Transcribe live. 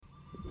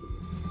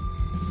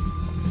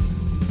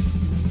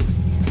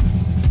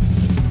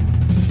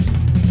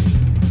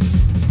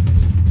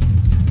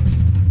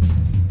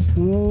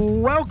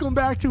Welcome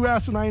back to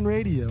Asinine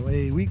Radio,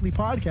 a weekly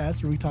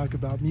podcast where we talk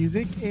about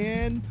music,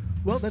 and,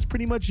 well, that's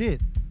pretty much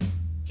it.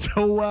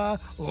 So,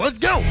 let's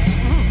go!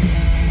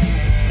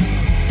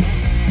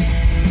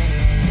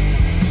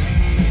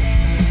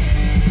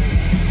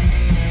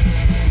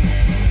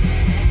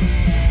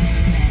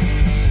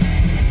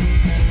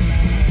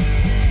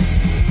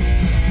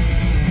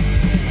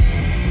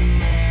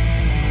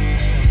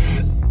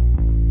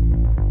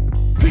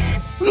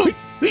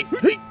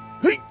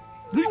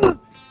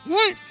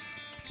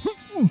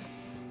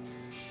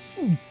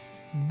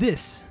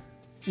 This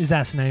is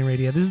Asinine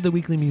Radio. This is the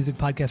weekly music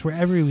podcast where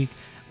every week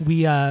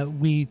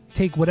we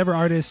take whatever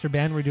artist or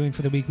band we're doing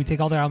for the week, we take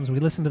all their albums, we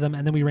listen to them,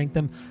 and then we rank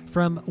them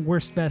from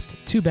worst best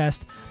to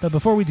best. But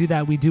before we do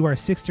that, we do our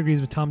 6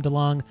 Degrees with Tom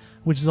DeLonge,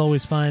 which is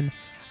always fun.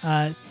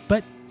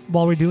 But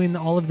while we're doing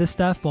all of this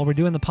stuff, while we're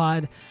doing the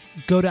pod,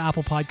 go to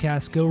Apple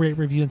Podcasts, go rate,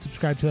 review, and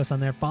subscribe to us on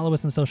there. Follow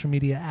us on social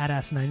media at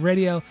Asinine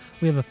Radio.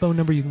 We have a phone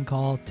number you can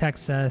call,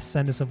 text us,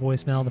 send us a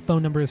voicemail. The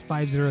phone number is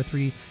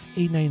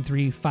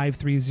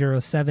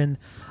 503-893-5307.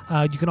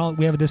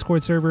 We have a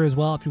Discord server as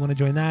well. If you want to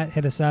join that,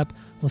 hit us up.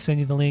 We'll send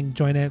you the link.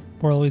 Join it.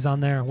 We're always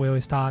on there. We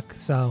always talk.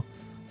 So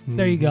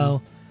there you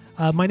go.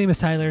 My name is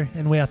Tyler,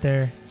 and way out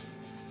there,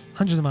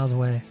 hundreds of miles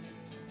away,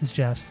 is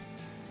Jeff.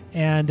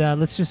 And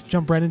let's just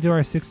jump right into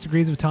our 6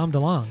 Degrees with Tom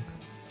DeLonge.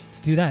 Let's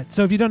do that.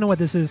 So if you don't know what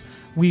this is,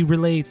 we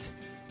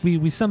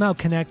somehow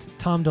connect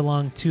Tom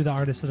DeLonge to the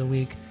artist of the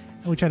week,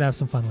 and we try to have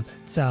some fun with it.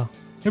 So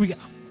here we go.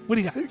 What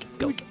do you got? Here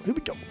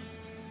we go.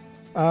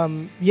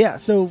 Yeah,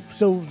 so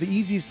the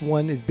easiest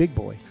one is Big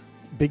Boy.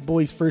 Big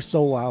Boy's first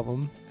solo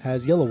album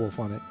has Yellow Wolf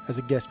on it as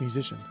a guest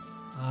musician.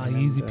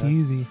 Easy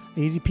peasy.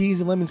 Easy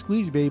peasy lemon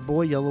squeezy, baby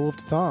boy. Yellow Wolf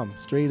to Tom.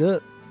 Straight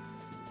up.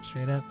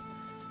 Straight up.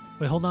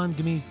 Wait, hold on.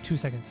 Give me 2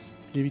 seconds.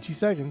 Give you 2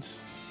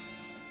 seconds.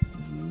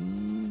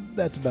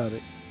 That's about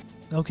it.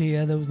 Okay,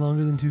 yeah, that was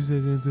longer than 2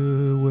 seconds.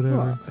 Whatever.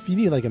 Well, if you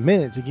need like a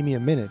minute, so give me a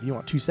minute. If you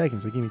want 2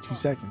 seconds, so give me 2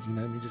 seconds. You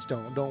know what I mean? Just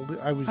don't.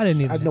 I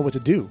didn't know what to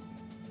do.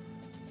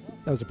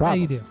 That was the problem.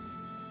 Yeah, you do.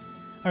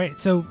 All right,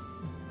 so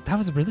that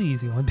was a really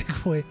easy one,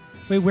 Big Boy.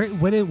 Wait,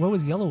 what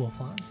was Yellow Wolf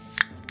on?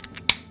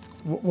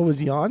 What was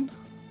he on?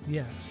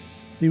 Yeah.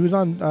 He was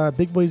on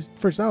Big Boy's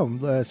first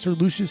album, Sir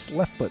Lucius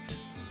Left Foot.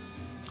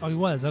 Oh, he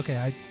was? Okay,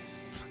 I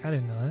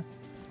didn't know that.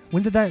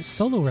 When did that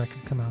solo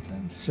record come out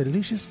then? Sir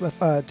Lucius Left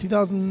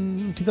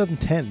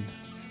 2010.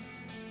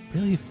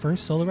 Really?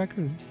 First solo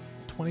record?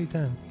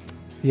 2010.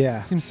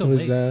 Yeah. Seems so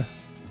late. I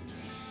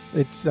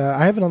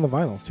have it on the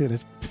vinyls too, and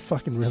it's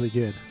fucking really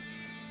good.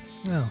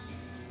 Oh.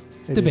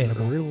 It's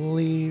debatable.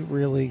 Really,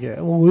 really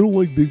good. Well, I don't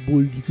like Big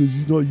Boy because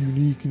he's not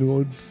unique, you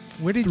know.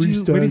 Where did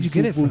you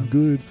get it from?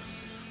 Good.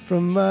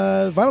 From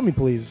Vinyl Me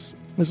Please.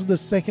 This was the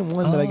second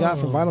one that I got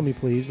from Vinyl Me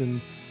Please, and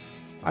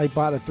I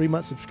bought a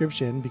 3-month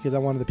subscription because I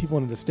wanted the People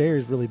Under the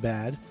Stairs really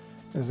bad.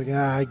 I was like,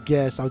 I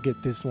guess I'll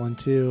get this one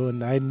too.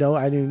 And I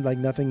knew like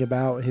nothing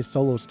about his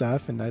solo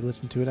stuff, and I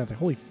listened to it and I was like,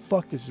 holy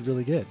fuck, this is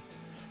really good.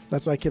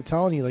 That's why I kept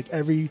telling you, like,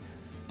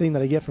 everything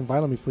that I get from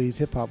Vinyl Me Please,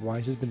 hip hop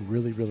wise, has been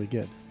really, really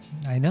good.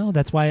 I know.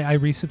 That's why I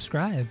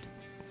resubscribed.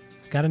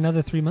 Got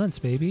another 3 months,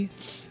 baby.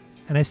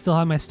 And I still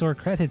have my store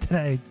credit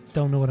that I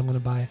don't know what I'm going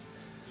to buy.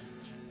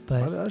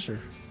 But Buy the Usher.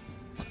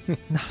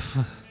 No,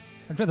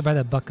 I'd rather buy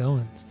that Buck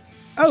Owens.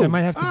 Which I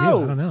might have to do. I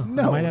don't know.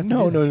 No.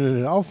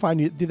 I'll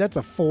find you. Dude, that's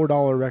a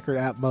 $4 record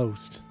at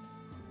most.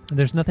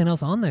 There's nothing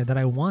else on there that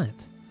I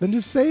want. Then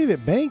just save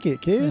it. Bank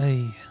it, kid.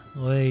 I'm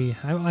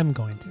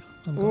going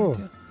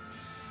to.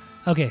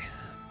 Okay.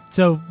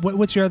 So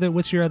what's your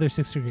other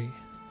 6 Degree?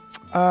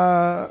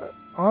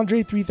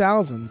 Andre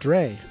 3000,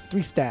 Dre,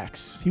 3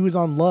 stacks. He was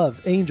on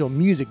Love, Angel,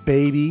 Music,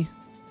 Baby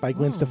by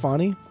Gwen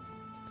Stefani.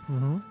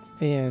 Mm-hmm.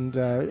 And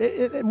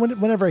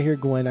whenever I hear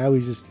Gwen, I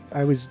always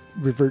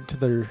revert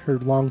to her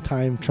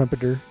longtime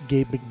trumpeter,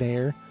 Gabe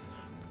McNair,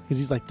 because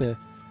he's like the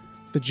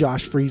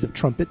Josh Freese of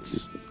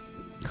trumpets.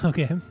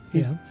 Okay.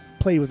 He's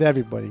played with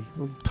everybody,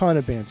 a ton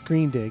of bands,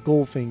 Green Day,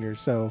 Goldfinger.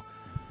 So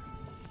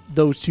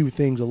those 2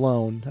 things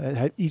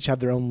alone each have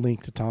their own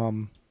link to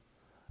Tom.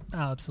 Oh,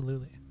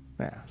 absolutely.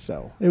 Yeah,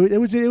 so it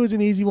was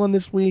an easy one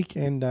this week,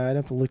 and I didn't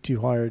have to look too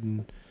hard,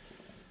 and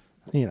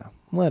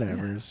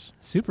whatever's.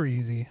 Yeah. Super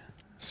easy.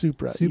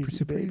 Super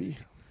easy, baby. Easy.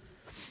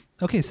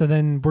 Okay, so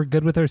then we're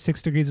good with our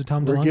 6 Degrees of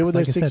Tom DeLonge. We're good with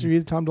our 6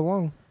 Degrees of Tom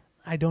DeLonge.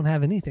 I don't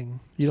have anything.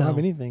 You don't have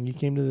anything. You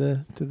came to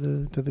the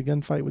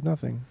gunfight with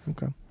nothing.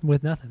 Okay.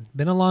 With nothing.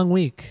 Been a long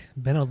week.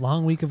 Been a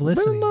long week of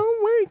listening. Been a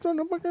long week on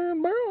the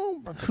fucking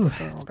barrel.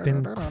 It's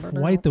been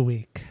quite the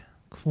week.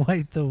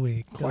 Quite the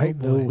week.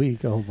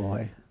 Oh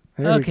boy.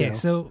 Okay,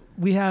 so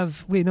they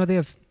have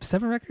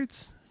 7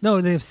 records?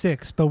 No, they have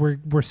 6, but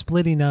we're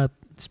splitting up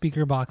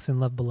Speaker Box and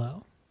Love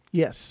Below.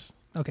 Yes.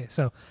 Okay,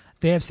 so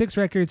they have 6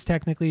 records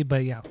technically,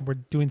 but yeah, we're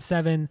doing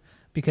 7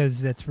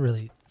 because it's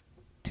really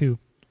 2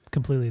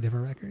 completely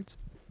different records.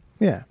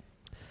 Yeah.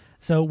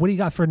 So what do you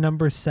got for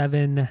number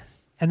 7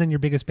 and then your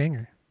biggest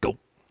banger? Go.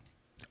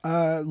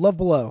 Love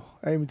Below.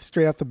 I mean,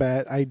 straight off the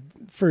bat,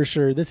 for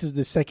sure, this is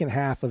the second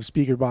half of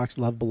Speaker Box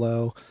Love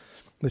Below.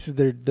 This is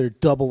their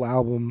double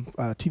album,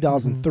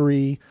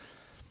 2003.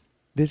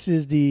 This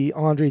is the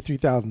Andre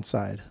 3000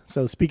 side.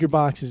 So Speaker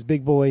Box is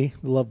Big Boy.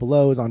 The Love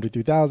Below is Andre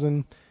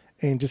 3000.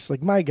 And just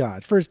like, my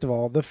God, first of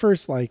all, the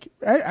first, like,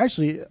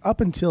 actually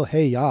up until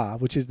Hey Ya,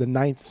 which is the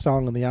 9th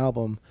song on the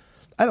album,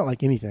 I don't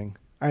like anything.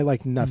 I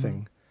like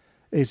nothing.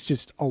 It's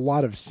just a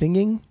lot of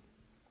singing,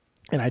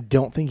 and I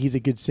don't think he's a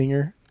good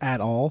singer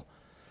at all.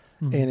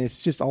 And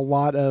it's just a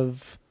lot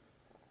of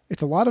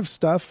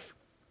stuff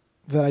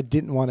that I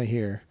didn't want to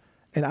hear.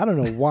 And I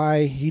don't know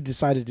why he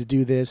decided to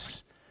do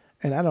this.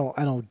 And I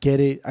don't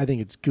get it. I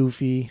think it's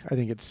goofy. I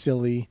think it's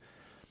silly.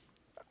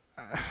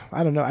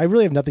 I don't know. I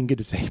really have nothing good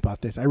to say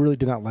about this. I really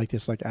did not like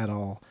this like at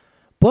all.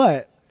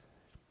 But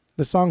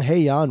the song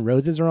Hey Ya and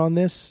Roses are on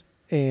this,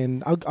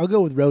 and I'll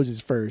go with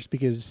Roses first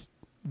because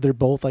they're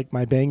both like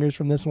my bangers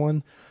from this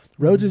one.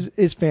 Roses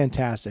is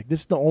fantastic.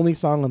 This is the only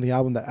song on the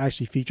album that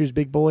actually features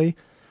Big Boy.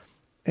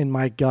 And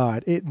my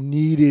God, it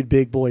needed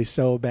Big Boy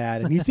so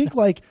bad. And you think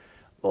like,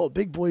 oh,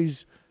 Big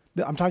Boy's,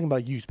 I'm talking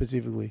about you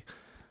specifically.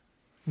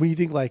 When you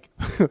think like,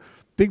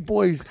 Big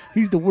Boy's,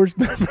 he's the worst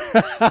member.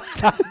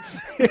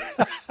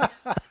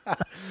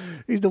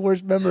 He's the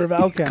worst member of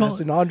Outkast,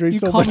 and Andre's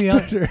so much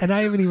better. And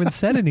I haven't even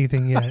said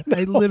anything yet.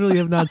 I literally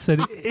have not said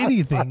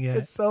anything yet.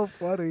 It's so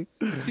funny.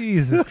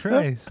 Jesus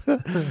Christ.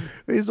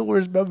 He's the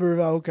worst member of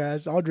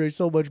Outkast. Andre's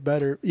so much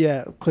better.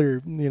 Yeah,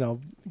 clear,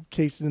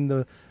 case in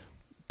the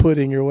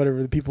pudding or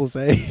whatever the people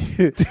say.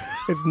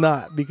 It's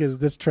not, because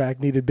this track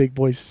needed Big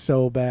Boy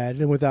so bad,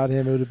 and without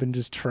him it would have been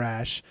just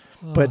trash.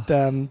 But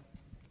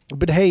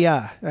Hey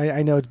Ya,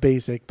 I know it's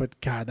basic, but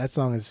God, that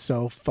song is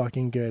so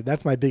fucking good.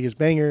 That's my biggest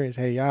banger is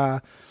Hey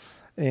Ya,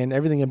 and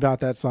everything about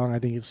that song I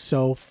think is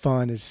so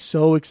fun, is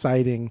so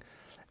exciting,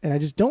 and I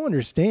just don't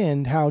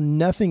understand how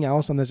nothing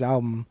else on this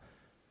album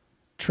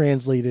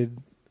translated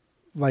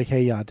like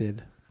Hey Ya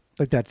did.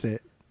 Like, that's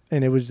it.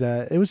 And it was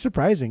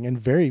surprising and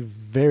very,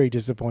 very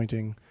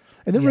disappointing.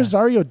 And then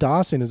Rosario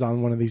Dawson is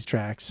on one of these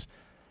tracks,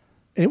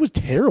 and it was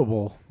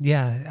terrible.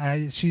 Yeah,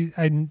 has she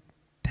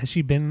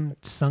been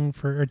sung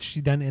for, or has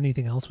she done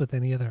anything else with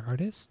any other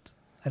artist?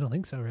 I don't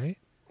think so, right?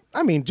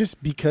 I mean,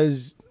 just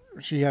because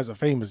she has a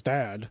famous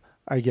dad,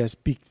 I guess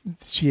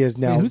she has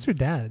now. Wait, who's her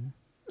dad?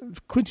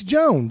 Quincy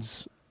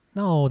Jones.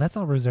 No, that's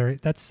not Rosario.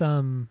 That's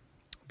Oh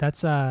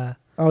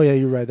yeah,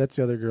 you're right. That's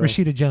the other girl.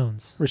 Rashida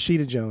Jones.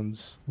 Rashida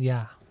Jones.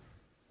 Yeah.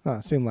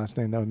 Same last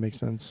name. That would make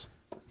sense.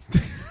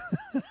 This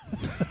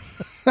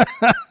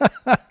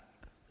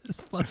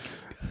fucking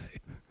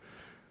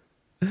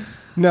guy.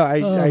 No,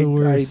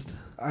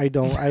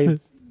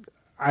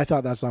 I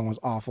thought that song was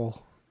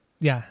awful.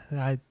 Yeah.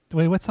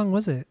 Wait, what song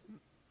was it?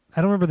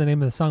 I don't remember the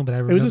name of the song, but I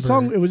remember. It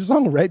was a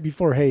song right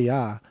before Hey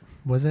Ya.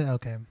 Was it?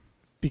 Okay.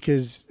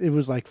 Because it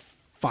was like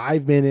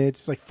 5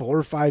 minutes, like 4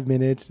 or 5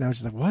 minutes, and I was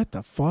just like, what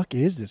the fuck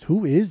is this?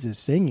 Who is this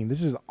singing?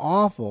 This is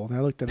awful. And I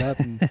looked it up,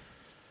 and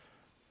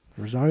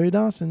Rosario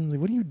Dawson,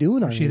 like, what are you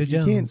doing on it? If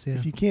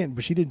you can't,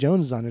 Rashida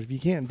Jones is on it. If you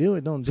can't do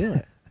it, don't do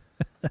it.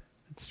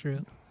 That's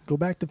true. Go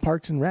back to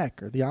Parks and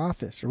Rec or The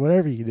Office or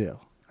whatever you do.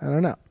 I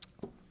don't know.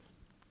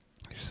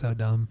 You're so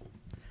dumb.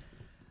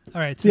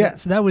 All right, so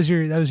that was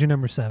your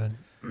number 7.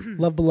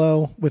 Love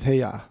Below with Hey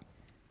Ya.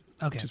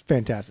 Okay, which is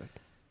fantastic.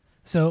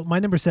 So my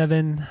number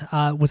 7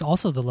 was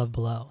also The Love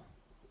Below,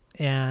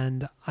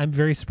 and I'm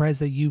very surprised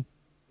that you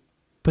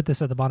put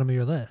this at the bottom of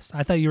your list.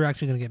 I thought you were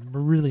actually going to get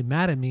really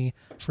mad at me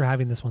for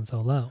having this one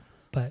so low,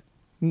 but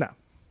no.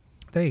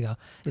 There you go.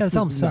 Yeah, this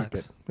album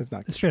sucks. It's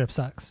not good. It straight up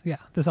sucks. Yeah,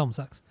 this album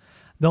sucks.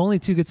 The only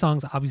 2 good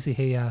songs, obviously,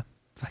 Hey Ya,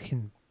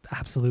 fucking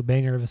absolute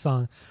banger of a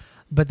song.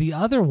 But the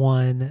other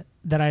one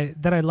that I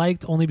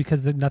liked only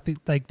because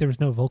there was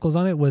no vocals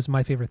on it was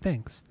My Favorite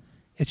Things.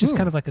 It's just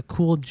kind of like a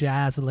cool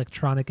jazz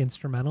electronic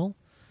instrumental,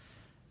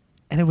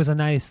 and it was a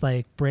nice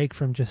like break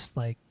from just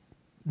like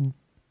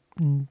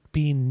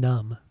being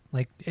numb.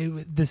 Like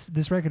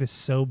this record is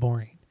so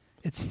boring.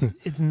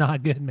 It's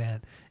not good,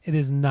 man. It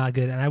is not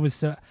good. And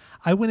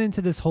I went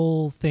into this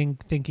whole thing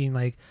thinking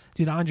like,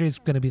 dude, Andre's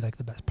gonna be like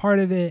the best part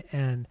of it,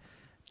 and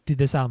dude,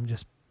 this album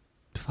just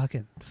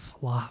fucking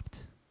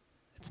flopped.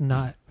 It's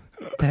not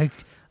like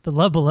The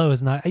Love Below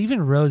is not.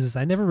 Even Roses,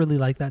 I never really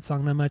liked that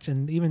song that much,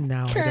 and even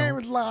now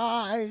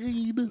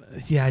Caroline.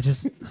 Yeah, I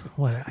just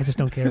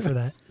don't care for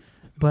that.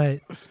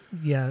 But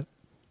yeah,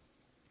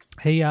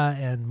 Hey Ya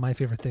and My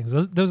Favorite Things.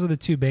 Those are the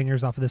 2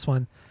 bangers off of this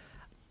one.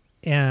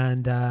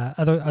 And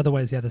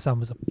otherwise, yeah, this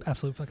album is an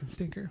absolute fucking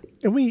stinker.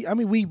 And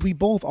we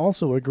both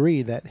also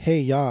agree that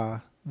Hey Ya,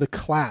 the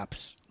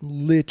claps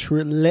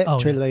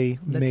literally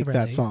make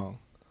that song.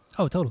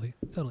 Oh, totally.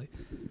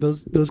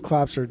 Those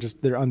claps are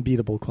they're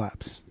unbeatable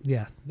claps.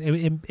 Yeah,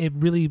 it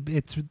really,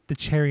 it's the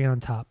cherry on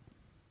top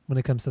when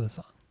it comes to the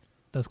song.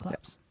 Those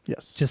claps. Yeah.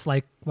 Yes. Just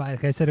like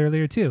I said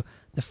earlier too,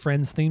 the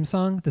Friends theme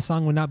song. The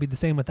song would not be the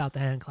same without the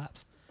hand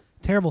claps.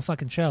 Terrible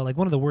fucking show. Like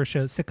one of the worst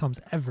sitcoms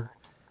ever.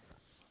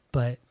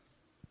 But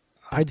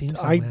I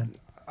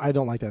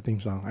don't like that theme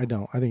song. I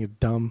don't. I think it's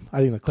dumb. I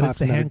think the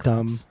claps are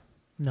dumb.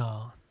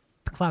 No,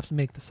 the claps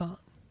make the song.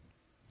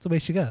 It's the way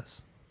she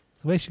goes.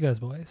 It's the way she goes,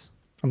 boys.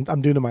 I'm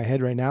doing it in my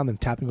head right now and then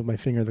tapping with my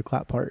finger the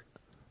clap part.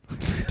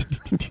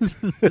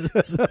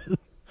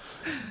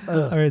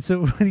 All right,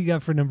 so what do you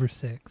got for number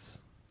 6?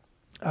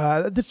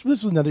 This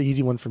was another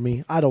easy one for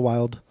me.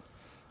 Idlewild.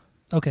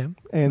 Okay.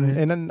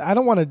 And I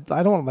don't want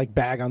to like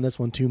bag on this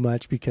one too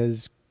much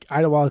because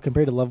Idlewild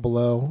compared to Love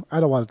Below,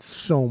 Idlewild is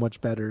so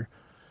much better.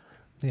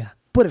 Yeah.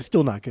 But it's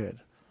still not good.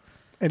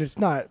 And it's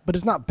not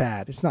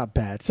bad. It's not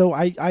bad. So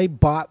I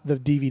bought the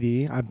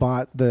DVD. I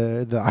bought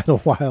the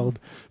Idlewild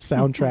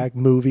soundtrack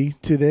movie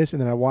to this,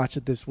 and then I watched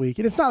it this week.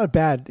 And it's not a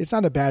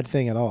bad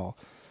thing at all.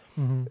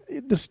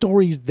 Mm-hmm. The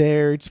story's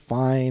there. It's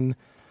fine.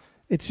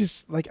 It's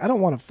just like I don't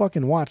want to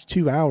fucking watch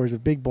 2 hours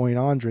of Big Boy and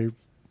Andre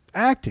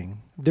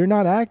acting. They're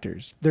not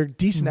actors. They're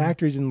decent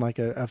actors in like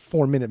a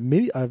 4-minute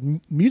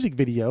music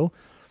video,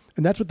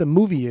 and that's what the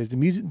movie is.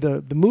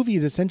 The movie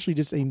is essentially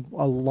just a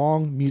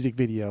long music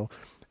video.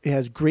 It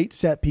has great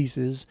set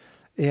pieces.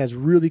 It has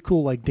really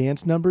cool like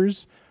dance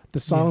numbers. The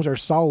songs are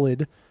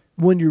solid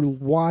when you're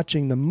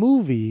watching the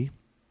movie.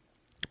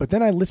 But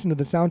then I listened to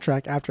the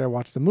soundtrack after I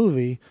watched the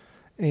movie,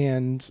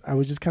 and I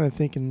was just kind of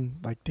thinking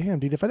like, damn,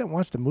 dude, if I didn't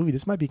watch the movie,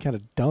 this might be kind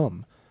of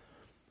dumb.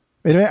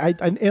 And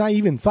I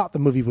even thought the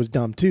movie was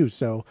dumb too.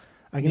 So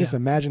I can just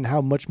imagine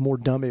how much more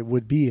dumb it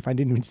would be if I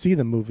didn't even see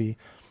the movie.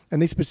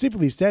 And they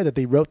specifically said that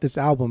they wrote this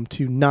album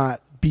to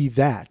not be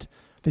that.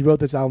 They wrote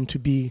this album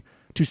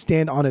to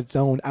stand on its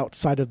own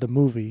outside of the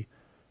movie,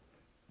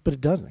 but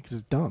it doesn't because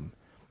it's dumb.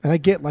 And I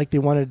get like they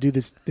wanted to do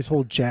this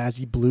whole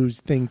jazzy blues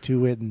thing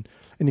to it and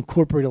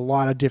incorporate a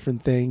lot of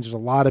different things. There's a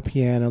lot of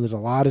piano. There's a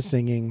lot of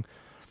singing.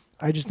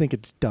 I just think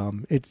it's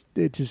dumb. It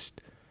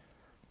just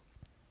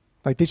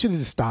like they should have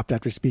just stopped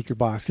after Speaker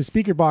Box because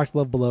Speaker Box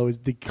Love Below is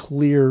the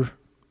clear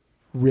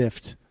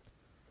rift.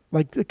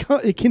 Like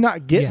it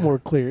cannot get more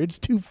clear. It's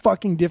 2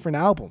 fucking different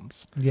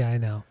albums. Yeah, I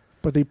know.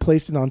 But they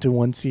placed it onto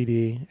one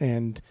CD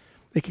and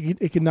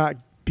it could not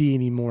be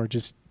anymore.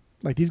 Just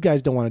like these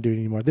guys don't want to do it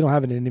anymore. They don't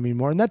have it in them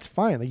anymore, and that's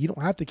fine. Like you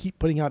don't have to keep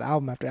putting out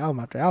album after album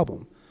after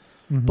album.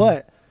 Mm-hmm.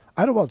 But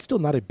Idlewild still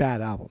not a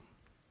bad album.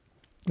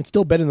 It's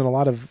still better than a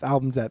lot of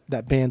albums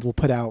that bands will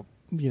put out.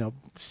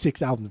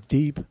 6 albums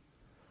deep.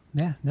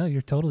 Yeah, no,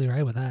 you're totally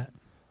right with that.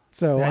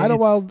 So yeah,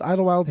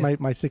 Idlewild,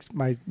 my six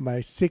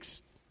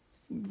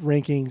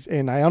rankings,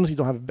 and I honestly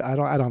don't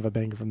have a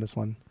banger from this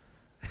one.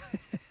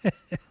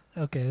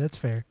 Okay, that's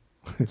fair.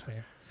 That's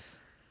fair.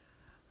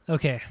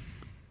 Okay,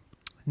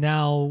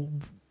 now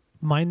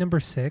my number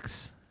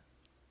 6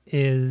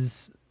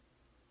 is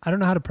I don't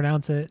know how to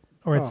pronounce it,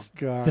 or it's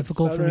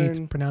difficult for me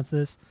to pronounce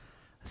this.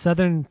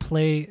 Southern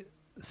Playa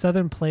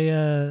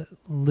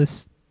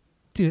List,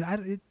 dude.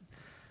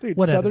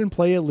 Whatever. Southern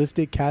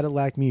Playalistic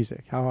Cadillac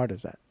Music. How hard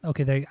is that?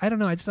 Okay, I don't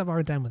know. I just have a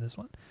hard time with this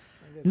one.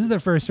 This is their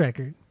first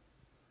record,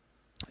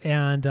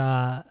 and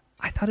I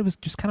thought it was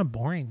just kind of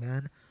boring,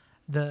 man.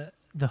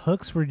 The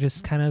hooks were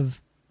just kind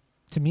of,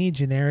 to me,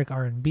 generic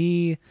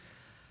R&B.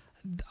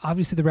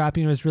 Obviously, the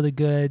rapping was really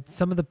good.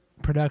 Some of the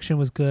production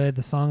was good.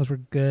 The songs were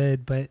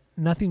good, but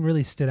nothing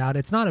really stood out.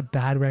 It's not a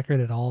bad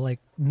record at all. Like,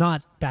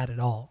 not bad at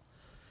all.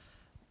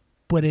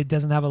 But it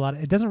doesn't have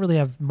it doesn't really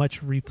have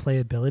much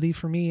replayability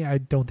for me. I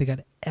don't think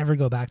I'd ever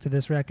go back to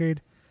this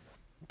record.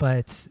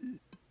 But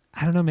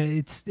I don't know, man.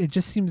 It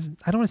just seems,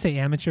 I don't want to say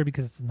amateur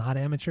because it's not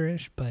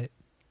amateurish, but,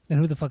 and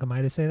who the fuck am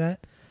I to say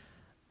that?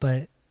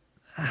 But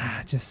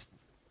just,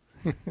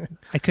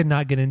 I could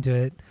not get into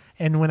it.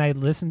 And when I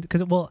listened,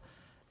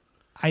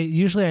 I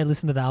usually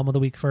listen to the album of the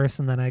week first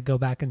and then I go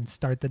back and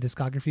start the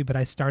discography, but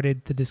I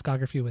started the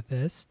discography with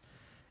this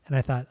and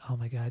I thought, oh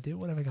my God, dude,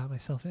 what have I got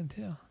myself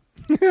into?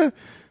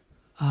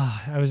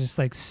 I was just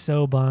like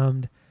so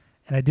bummed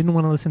and I didn't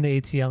want to listen to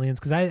AT Aliens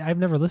because I've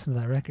never listened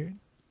to that record.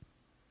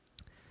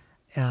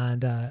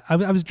 And I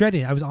was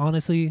dreading it. I was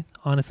honestly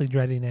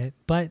dreading it,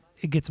 but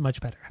it gets much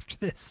better after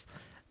this.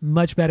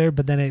 Much better,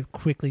 but then it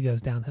quickly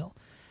goes downhill.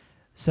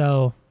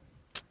 So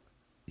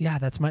yeah,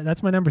 that's my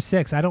number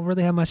 6. I don't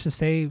really have much to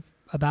say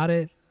about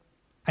it.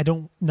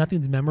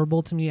 Nothing's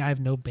memorable to me. I have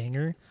no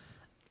banger.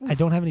 I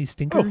don't have any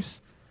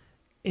stinkers.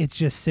 It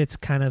just sits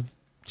kind of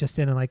just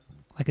in like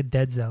a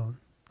dead zone.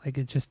 Like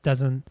it just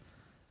doesn't,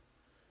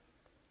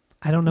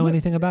 I don't know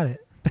anything about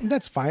it.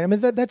 That's fine. I mean,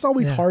 that's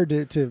always hard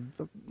to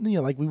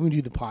like when we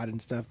do the pod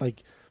and stuff,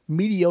 like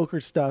mediocre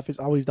stuff is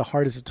always the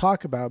hardest to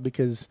talk about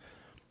because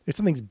if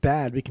something's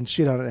bad, we can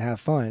shit on it and have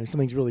fun. If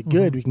something's really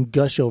good, we can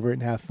gush over it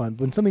and have fun.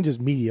 But when something's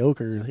just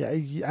mediocre, I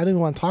don't even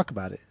want to talk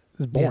about it.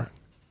 It's boring. Yeah,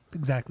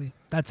 exactly.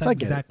 That's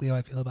exactly how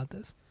I feel about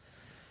this.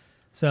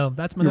 So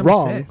that's my You're number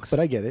wrong, 6. but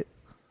I get it.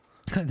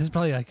 This is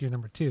probably like your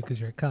number 2 because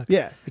you're a cuck.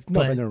 Yeah, it's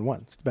not my number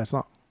 1. It's the best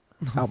song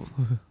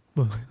album.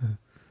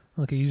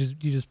 Okay, you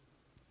just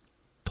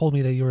told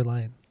me that you were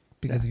lying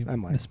because you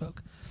misspoke.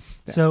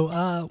 Yeah.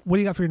 So, what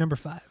do you got for your number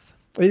 5?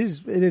 It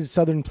is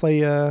Southern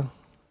Playa.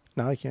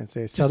 No, I can't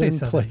say it. Southern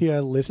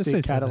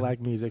Playalistic Cadillac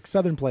Music.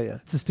 Southern Playa.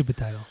 It's a stupid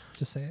title.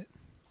 Just say it.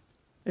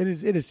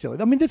 It is silly.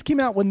 I mean, this came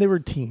out when they were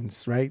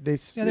teens, right? They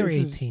were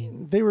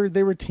 18. They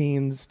were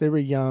teens. They were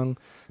young,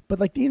 but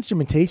like the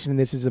instrumentation in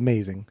this is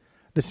amazing.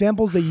 The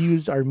samples they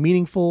used are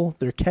meaningful.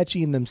 They're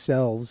catchy in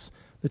themselves.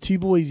 The two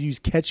boys use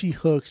catchy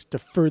hooks to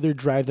further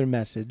drive their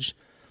message.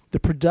 The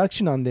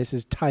production on this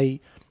is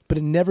tight, but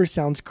it never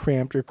sounds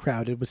cramped or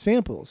crowded with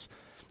samples.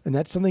 And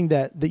that's something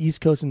that the East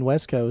Coast and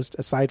West Coast,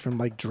 aside from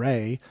like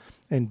Dre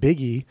and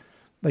Biggie,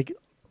 like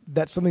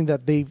that's something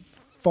that they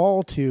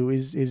fall to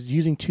is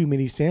using too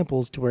many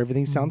samples to where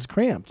everything sounds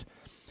cramped.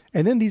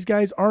 And then these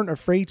guys aren't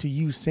afraid to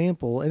use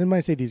sample. And when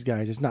I say these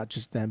guys, it's not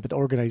just them, but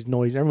Organized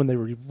Noise, everyone they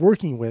were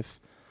working with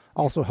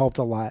also helped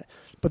a lot.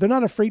 But they're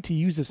not afraid to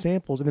use the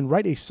samples and then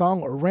write a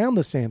song around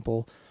the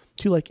sample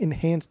to like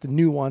enhance the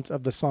nuance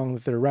of the song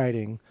that they're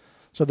writing.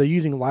 So they're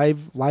using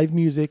live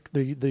music.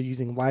 They're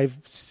using live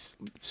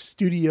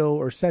studio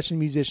or session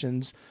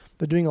musicians.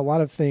 They're doing a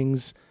lot of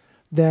things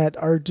that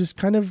are just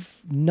kind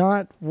of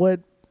not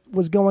what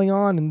was going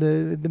on in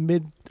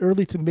the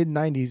early to mid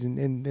 90s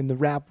in the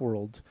rap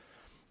world.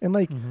 And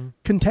like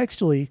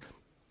contextually,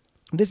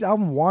 this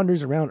album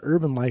wanders around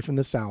urban life in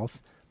the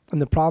South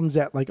and the problems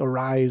that like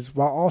arise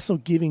while also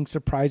giving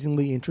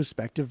surprisingly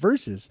introspective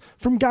verses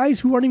from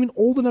guys who aren't even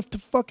old enough to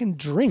fucking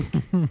drink.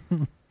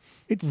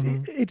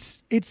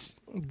 This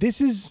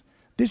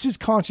is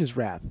conscious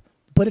rap,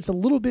 but it's a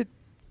little bit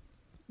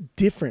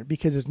different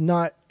because it's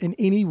not in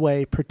any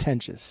way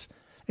pretentious.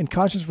 And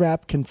conscious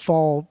rap can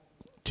fall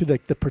to the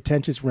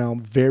pretentious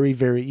realm very,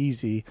 very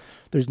easy.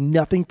 There's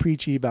nothing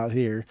preachy about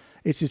here.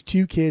 It's just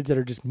two kids that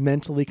are just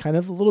mentally kind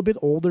of a little bit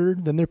older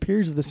than their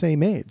peers of the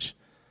same age.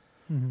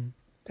 And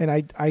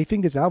I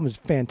think this album is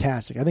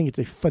fantastic. I think it's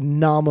a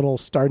phenomenal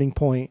starting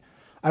point.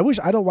 I wish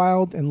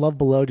Idlewild and Love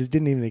Below just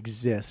didn't even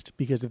exist,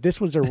 because if this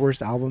was their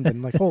worst album,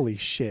 then like, holy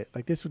shit,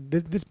 like this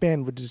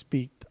band would just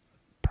be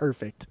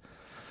perfect.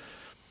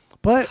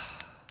 But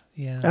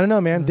yeah, I don't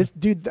know, man. This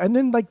dude, and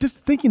then like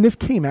just thinking this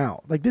came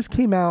out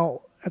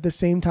at the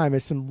same time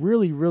as some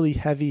really, really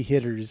heavy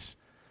hitters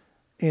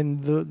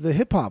in the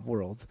hip hop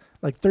world,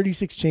 like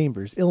 36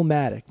 Chambers,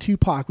 Illmatic,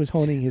 Tupac was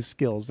honing his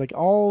skills. Like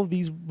all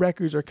these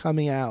records are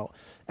coming out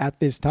at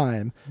this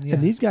time,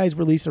 and these guys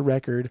release a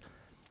record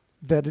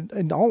that,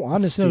 in all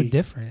honesty, so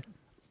different.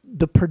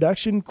 The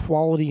production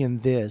quality in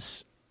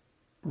this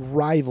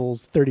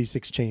rivals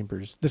 36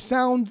 Chambers. The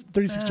sound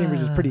 36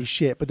 Chambers is pretty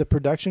shit, but the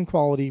production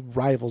quality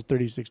rivals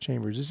 36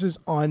 Chambers. This is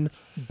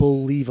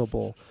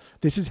unbelievable.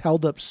 This is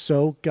held up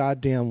so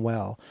goddamn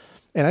well.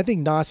 And I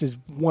think Nas is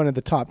one of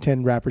the top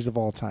 10 rappers of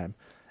all time.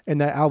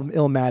 And that album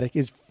Illmatic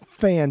is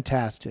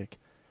fantastic.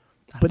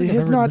 But it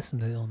has not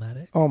listened to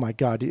Illmatic. Oh my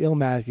god, dude,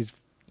 Illmatic is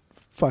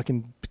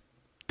fucking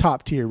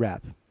top tier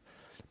rap.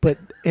 But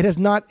it has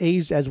not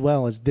aged as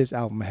well as this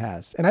album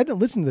has. And I didn't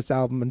listen to this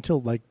album until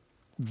like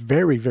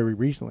very, very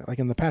recently, like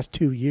in the past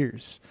 2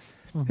 years.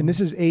 And this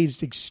has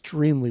aged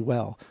extremely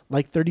well.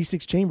 Like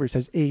 36 Chambers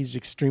has aged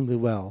extremely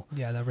well.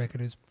 Yeah, that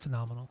record is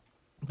phenomenal.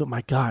 But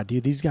my god,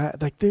 dude, these guys,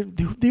 like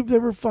they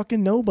were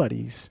fucking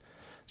nobodies.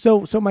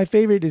 So my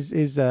favorite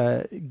is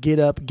Get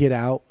Up, Get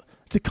Out.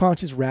 It's a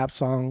conscious rap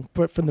song,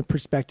 but from the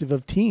perspective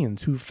of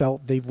teens who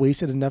felt they've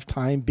wasted enough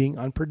time being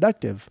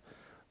unproductive.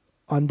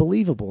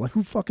 Unbelievable. Like,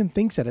 who fucking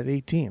thinks that at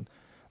 18?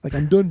 Like,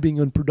 I'm done being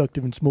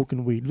unproductive and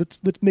smoking weed. Let's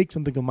make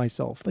something of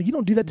myself. Like, you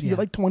don't do that till you're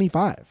like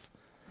 25.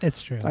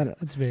 It's true. I don't know.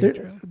 It's very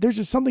true. There's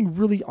just something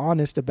really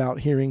honest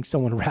about hearing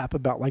someone rap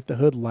about like the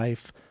hood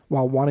life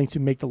while wanting to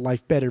make the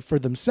life better for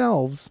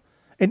themselves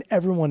and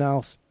everyone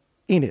else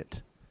in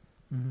it.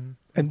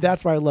 And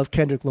that's why I love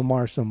Kendrick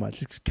Lamar so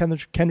much.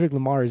 Kendrick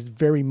Lamar is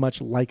very much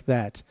like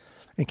that.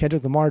 And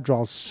Kendrick Lamar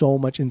draws so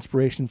much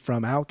inspiration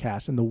from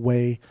Outkast and the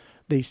way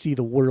they see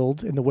the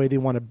world and the way they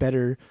want to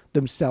better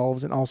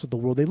themselves and also the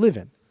world they live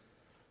in.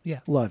 Yeah.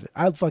 Love it.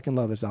 I fucking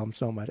love this album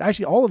so much.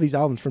 Actually, all of these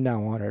albums from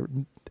now on are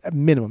at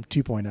minimum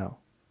 2.0.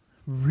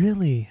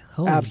 Really?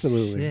 Holy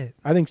Absolutely. Shit.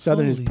 I think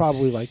Southern is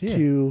probably like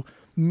 2,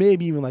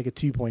 maybe even like a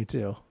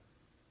 2.2.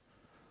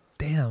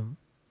 Damn.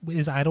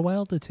 Is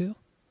Idlewild a 2?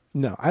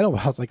 No,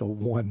 Idlewild's like a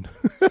 1.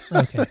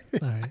 Okay. All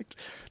right.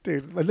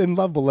 Dude, and then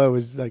Love Below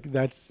is like,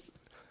 that's...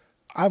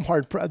 I'm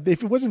hard.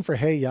 If it wasn't for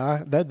Hey Ya,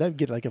 that'd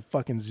get like a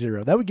fucking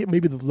 0. That would get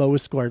maybe the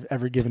lowest score I've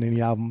ever given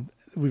any album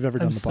we've ever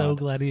done. I'm so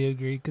glad you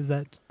agree, because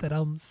that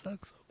album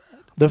sucks so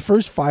bad. The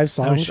first 5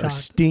 songs are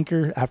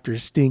stinker after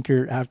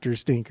stinker after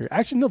stinker.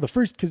 Actually, no, the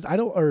first, because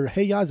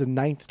Hey Ya is a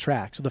 9th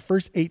track, so the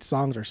first 8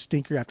 songs are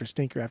stinker after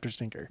stinker after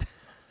stinker.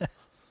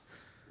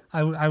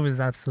 I was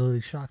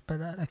absolutely shocked by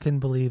that. I couldn't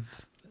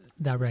believe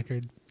that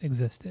record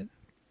existed.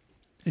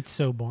 It's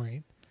so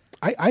boring.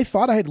 I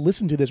thought I had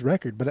listened to this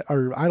record,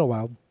 or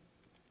Idlewild.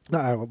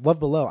 No, Love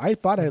Below. I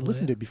thought I had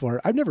listened to it before.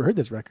 I've never heard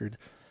this record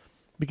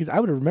because I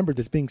would have remembered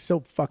this being so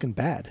fucking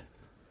bad.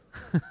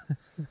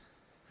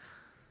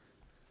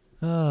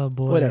 Oh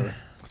boy. Whatever.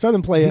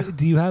 Southern Playa.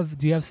 Do you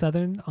have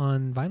Southern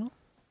on vinyl?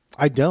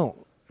 I don't,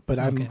 but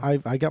okay.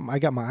 I got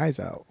my eyes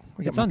out.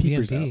 It's on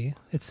DMP.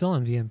 It's still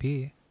on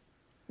DMP.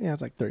 Yeah,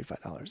 it's like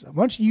 $35. Why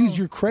don't you use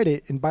your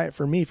credit and buy it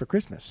for me for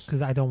Christmas?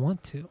 Because I don't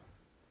want to.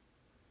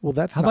 Well,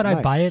 that's how not about nice.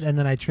 I buy it and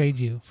then I trade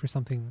you for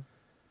something.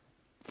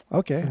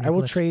 Okay, I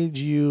will trade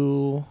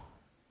you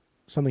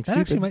something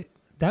that stupid.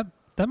 Actually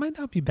that might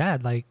not be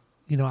bad. Like,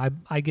 you know,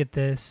 I get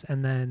this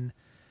and then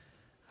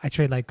I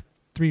trade like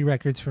 3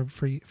 records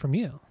from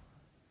you.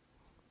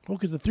 Well,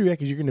 because the 3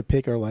 records you're going to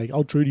pick are like,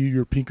 I'll trade you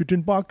your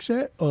Pinkerton box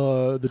set,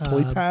 the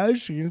Toy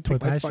Page. You're going to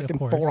take like fucking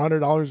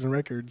 $400 in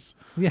records.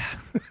 Yeah.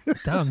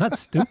 I'm not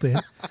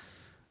stupid.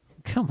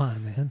 Come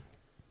on, man.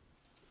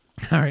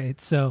 All right.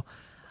 So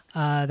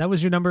that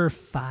was your number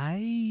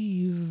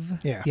 5?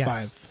 Yeah, yes.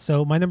 5.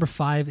 So my number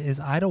 5 is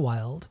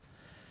Idlewild.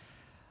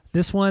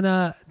 This one,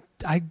 dude,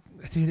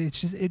 it's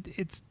just,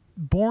 it's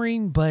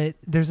boring, but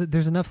there's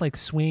enough like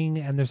swing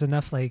and there's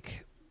enough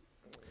like,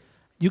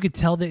 you could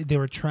tell that they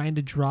were trying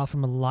to draw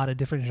from a lot of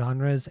different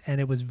genres, and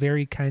it was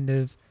very kind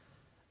of,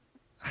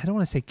 I don't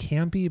want to say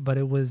campy, but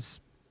it was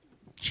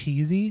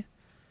cheesy.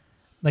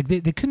 Like they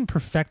couldn't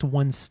perfect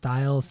one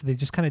style, so they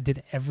just kind of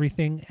did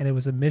everything, and it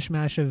was a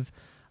mishmash of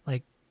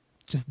like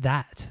just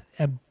that.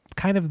 A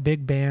kind of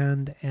big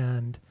band,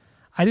 and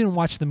I didn't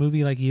watch the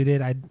movie like you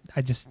did. I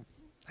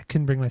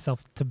couldn't bring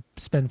myself to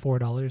spend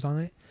 $4 on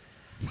it.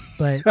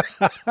 But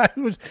it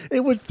was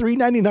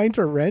 $3.99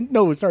 to rent.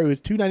 No, sorry, it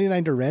was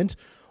 $2.99 to rent.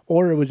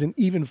 Or it was an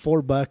even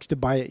 $4 to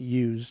buy it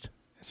used.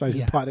 So I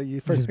just bought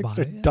it for an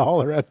extra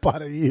 $1. I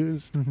bought it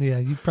used. Yeah,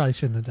 you probably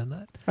shouldn't have done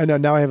that. I know.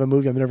 Now I have a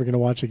movie I'm never going to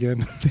watch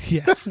again.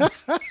 Yeah.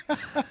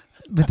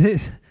 But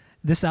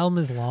this album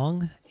is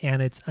long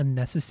and it's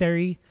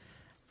unnecessary.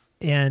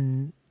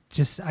 And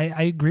just,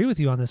 I agree with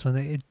you on this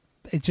one.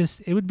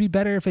 It would be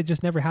better if it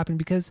just never happened,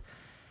 because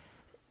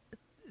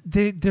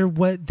they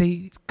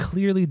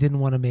clearly didn't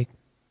want to make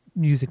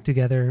music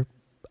together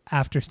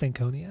after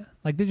Stankonia.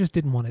 Like they just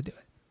didn't want to do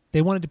it.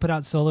 They wanted to put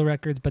out solo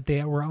records, but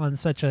they were on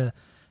such a,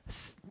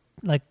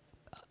 like,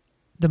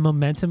 the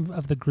momentum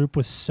of the group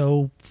was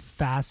so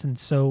fast and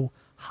so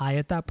high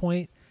at that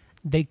point,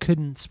 they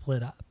couldn't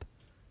split up.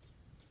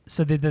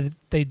 So they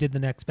did the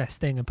next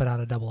best thing and put out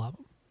a double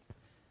album.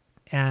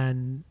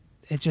 And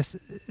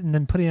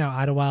then putting out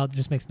Idlewild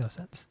just makes no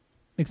sense.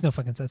 Makes no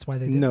fucking sense why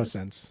they did no this.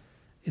 sense.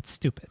 It's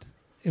stupid.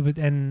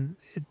 The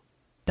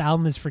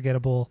album is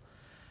forgettable.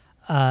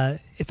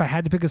 If I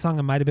had to pick a song,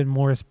 it might have been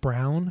Morris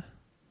Brown,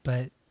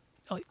 but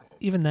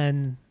even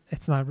then,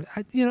 it's not.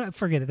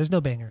 Forget it. There's no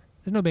banger.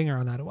 There's no banger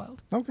on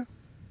Idlewild. Okay,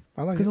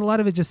 I like it. Because a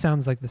lot of it just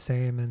sounds like the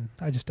same, and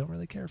I just don't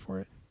really care for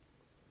it.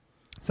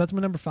 So that's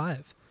my number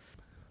 5.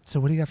 So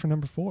what do you got for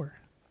number 4?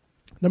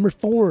 Number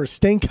 4,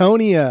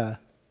 Stankonia.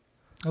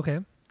 Okay,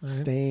 all right.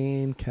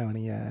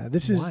 Stankonia.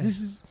 This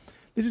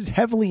is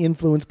heavily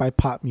influenced by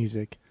pop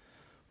music,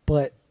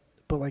 but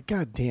like,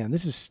 goddamn,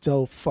 this is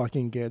so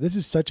fucking good. This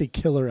is such a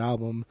killer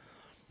album.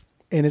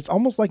 And it's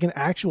almost like an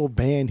actual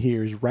band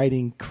here is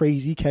writing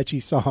crazy, catchy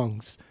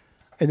songs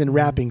and then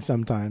rapping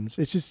sometimes.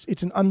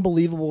 It's an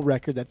unbelievable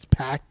record that's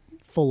packed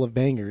full of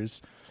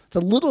bangers. It's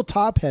a little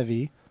top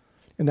heavy,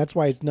 and that's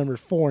why it's number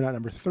 4, not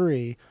number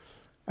 3.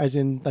 As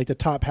in, like, the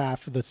top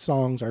half of the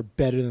songs are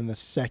better than the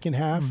second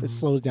half. Mm-hmm. It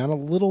slows down a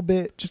little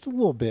bit, just a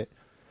little bit.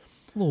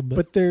 A little bit.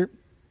 But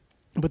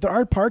there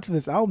are parts of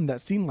this album that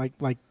seem like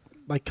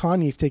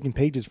Kanye's taking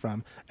pages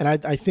from. And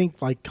I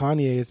think like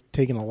Kanye has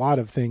taken a lot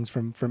of things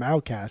from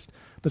Outkast.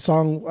 The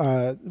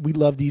song We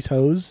Love These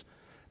Hoes,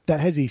 that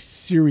has a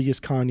serious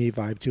Kanye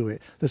vibe to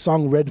it. The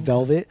song Red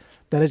Velvet,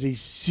 that has a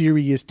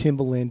serious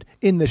Timbaland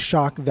in the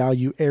shock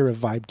value era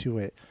vibe to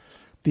it.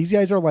 These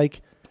guys are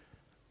like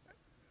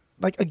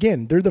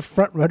again, they're the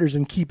front runners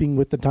in keeping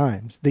with the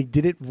times. They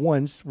did it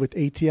once with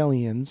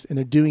ATLians, and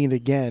they're doing it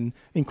again,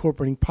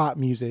 incorporating pop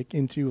music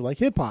into like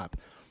hip hop.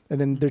 And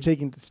then they're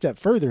taking it a step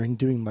further and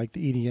doing like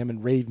the EDM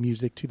and rave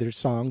music to their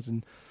songs.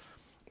 And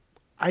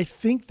I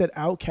think that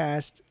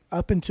Outkast,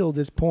 up until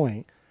this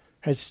point,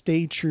 has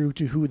stayed true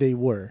to who they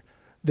were.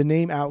 The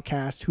name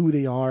Outkast, who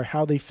they are,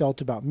 how they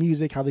felt about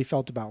music, how they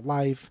felt about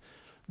life.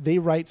 They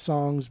write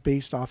songs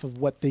based off of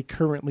what they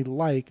currently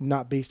like,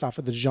 not based off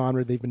of the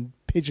genre they've been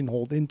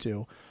pigeonholed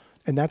into.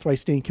 And that's why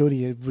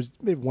Stankonia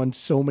it won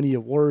so many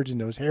awards and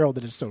it was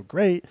heralded as so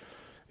great,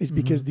 is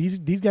because these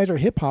guys are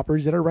hip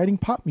hoppers that are writing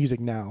pop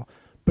music now.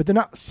 But they're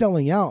not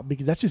selling out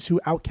because that's just who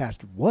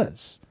Outkast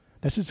was.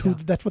 That's just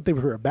that's what they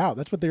were about.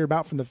 That's what they were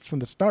about from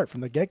the start,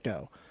 from the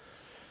get-go.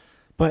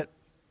 But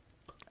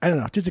I don't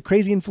know, just a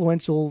crazy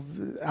influential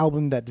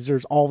album that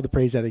deserves all of the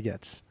praise that it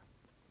gets.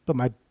 But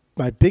my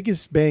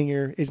biggest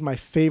banger is my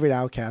favorite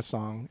Outkast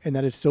song, and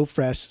that is So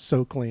Fresh,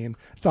 So Clean.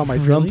 It's on my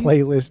drum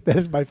playlist. That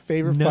is my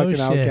favorite fucking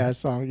Outkast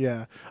song.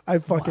 Yeah. I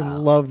fucking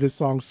love this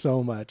song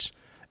so much.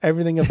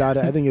 Everything about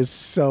it, I think, is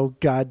so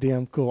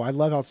goddamn cool. I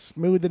love how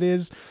smooth it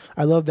is.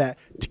 I love that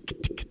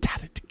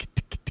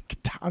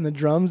on the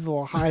drums, the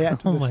little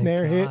hi-hat to the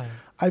snare hit.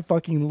 I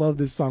fucking love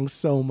this song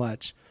so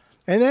much.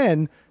 And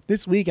then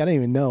this week, I didn't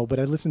even know, but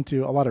I listened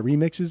to a lot of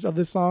remixes of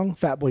this song,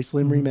 Fatboy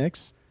Slim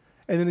remix.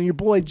 And then your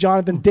boy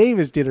Jonathan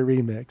Davis did a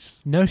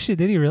remix. No shit,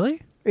 did he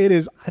really? It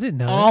is I didn't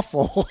know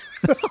awful.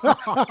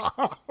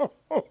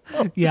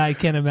 Yeah, I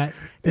can't imagine.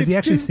 Does he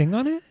actually sing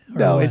on it?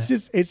 No, what? it's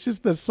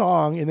just the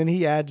song, and then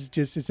he adds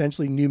just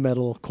essentially new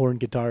metal corn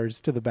guitars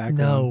to the background.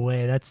 No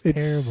way, that's terrible.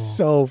 It's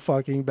so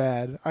fucking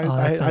bad.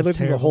 I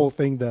listened to the whole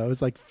thing though. It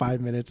was like 5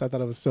 minutes. I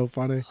thought it was so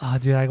funny. Oh,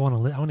 dude, I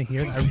want to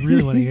hear that. I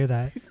really want to hear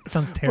that. It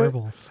sounds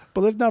terrible.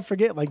 But let's not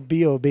forget like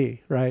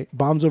B.O.B. right?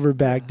 Bombs Over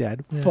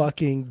Baghdad,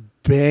 fucking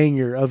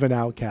banger of an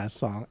Outkast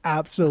song,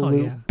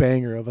 absolute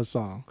banger of a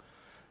song.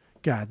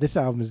 God, this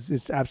album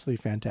is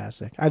absolutely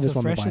fantastic. I have this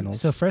one on vinyls.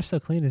 So Fresh,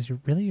 So Clean is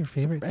really your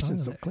favorite song?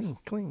 So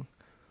clean.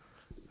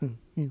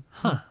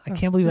 Huh. I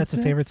can't believe that's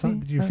a favorite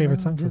song. Your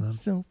favorite song from them.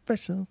 So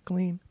fresh, so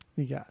clean.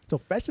 Yeah. So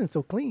fresh and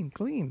so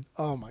clean.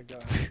 Oh my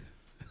God.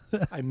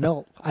 I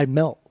melt.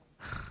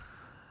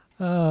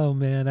 Oh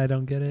man, I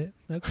don't get it.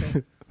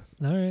 Okay.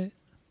 All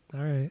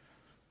right.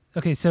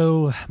 Okay,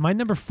 so my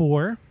number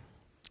 4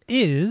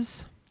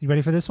 is, you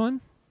ready for this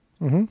one?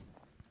 Mm-hmm.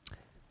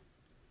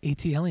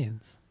 AT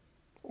Aliens.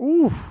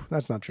 Ooh,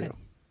 that's not true.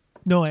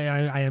 No,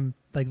 I am,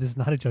 like, this is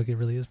not a joke. It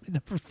really is my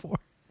number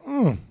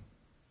 4.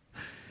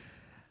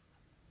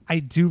 I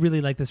do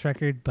really like this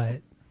record,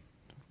 but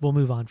we'll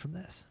move on from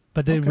this.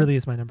 But it really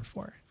is my number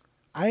 4.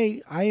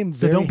 I am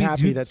very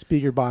happy that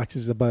Speaker Box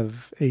is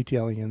above AT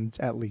Aliens,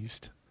 at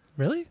least.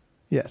 Really?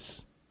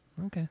 Yes.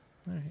 Okay.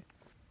 All right.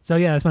 So,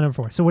 yeah, that's my number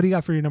 4. So what do you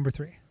got for your number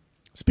 3?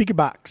 Speaker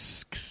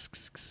Box.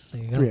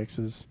 3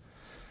 X's.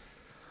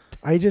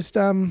 I just...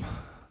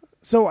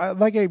 So,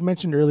 like I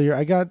mentioned earlier,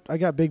 I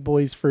got Big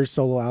Boy's first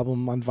solo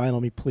album on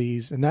Vinyl Me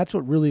Please, and that's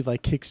what really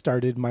like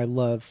kickstarted my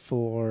love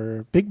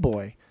for Big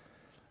Boy.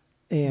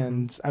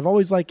 And I've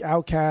always liked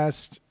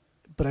Outkast,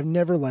 but I've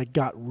never like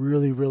got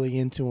really, really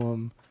into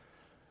him.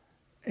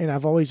 And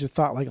I've always just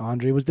thought like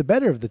Andre was the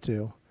better of the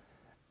two.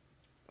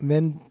 And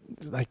then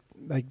like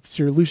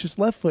Sir Lucius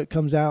Left Foot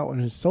comes out on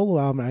his solo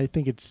album, and I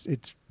think it's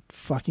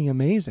fucking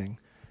amazing.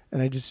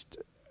 And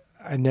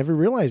I never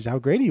realized how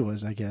great he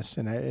was, I guess.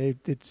 And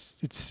it's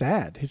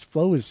sad. His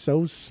flow is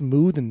so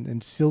smooth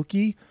and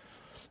silky,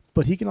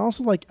 but he can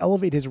also like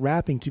elevate his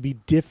rapping to be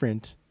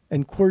different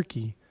and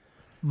quirky.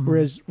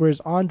 Mm-hmm. Whereas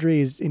Andre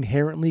is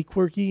inherently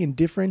quirky and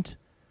different,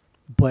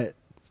 but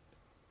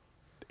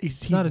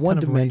he's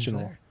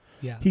one-dimensional.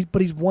 Yeah.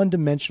 He's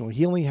one-dimensional.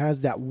 He only has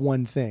that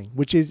one thing,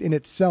 which is in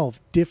itself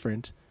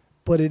different,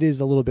 but it is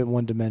a little bit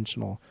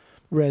one-dimensional.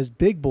 Whereas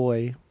Big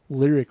Boy,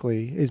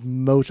 lyrically, is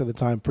most of the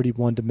time pretty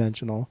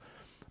one-dimensional.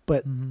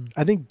 But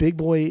I think Big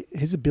Boy,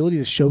 his ability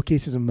to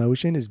showcase his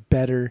emotion is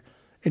better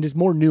and is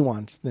more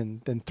nuanced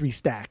than 3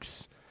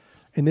 Stacks.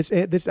 And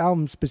this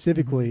album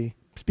specifically,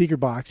 Speaker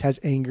Box, has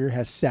anger,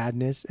 has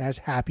sadness, has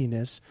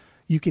happiness.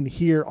 You can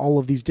hear all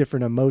of these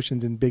different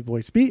emotions in Big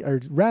Boy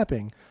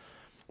rapping.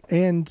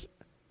 And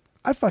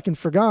I fucking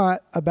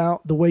forgot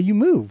about The Way You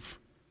Move.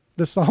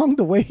 The song,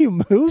 The Way You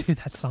Move. Dude,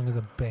 that song is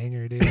a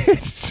banger, dude.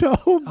 It's so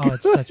good. Oh,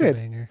 it's such a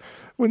banger.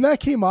 When that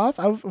came on,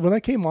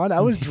 I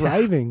was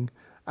driving.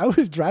 I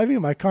was driving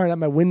in my car and I had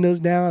my windows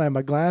down. I had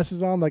my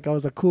glasses on like I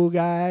was a cool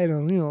guy.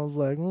 And, I was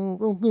like,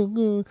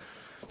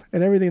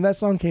 and everything. That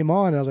song came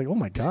on and I was like, oh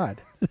my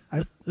God,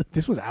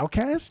 this was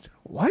Outkast?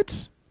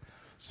 What?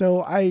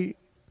 So I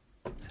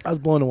was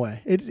blown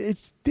away.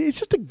 It's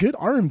just a good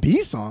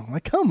R&B song.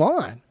 Like, come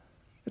on.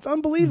 It's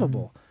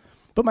unbelievable.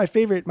 But my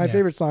favorite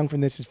song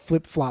from this is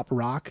Flip Flop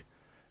Rock.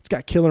 It's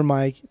got Killer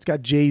Mike. It's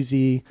got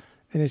Jay-Z.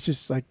 And it's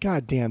just like,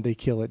 God damn, they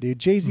kill it, dude.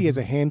 Jay-Z has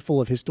a handful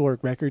of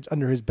historic records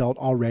under his belt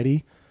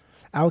already.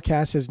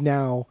 Outkast has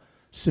now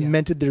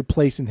cemented their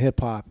place in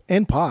hip-hop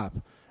and pop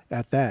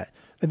at that.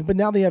 But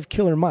now they have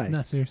Killer Mike.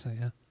 No, seriously,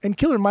 yeah. And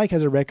Killer Mike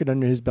has a record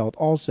under his belt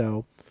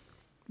also.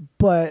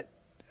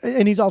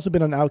 And he's also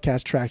been on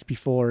Outkast tracks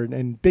before.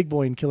 And Big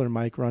Boy and Killer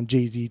Mike were on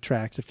Jay-Z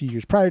tracks a few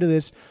years prior to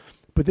this.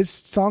 But this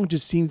song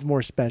just seems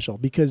more special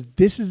because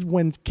this is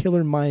when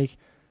Killer Mike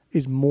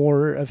is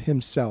more of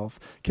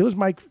himself.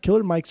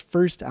 Killer Mike's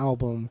first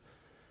album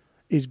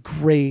is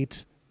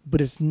great,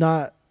 but it's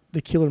not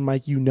the Killer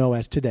Mike you know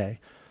as today.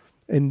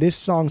 And this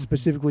song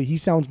specifically, he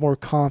sounds more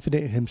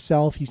confident in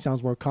himself. He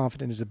sounds more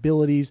confident in his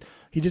abilities.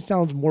 He just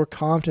sounds more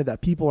confident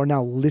that people are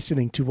now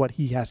listening to what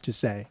he has to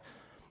say.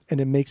 And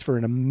it makes for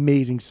an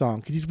amazing song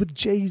because he's with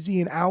Jay-Z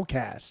and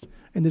Outkast.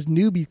 And this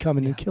newbie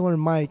coming in, Killer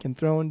Mike, and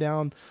throwing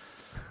down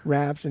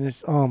raps. And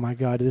it's, oh my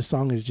God, this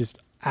song is just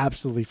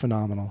absolutely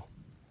phenomenal.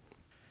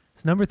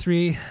 So number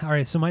 3. All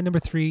right, so my number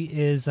 3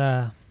 is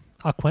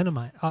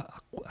Aquemini.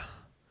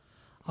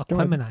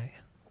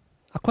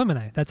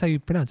 Aquemini. That's how you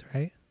pronounce it,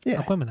 right?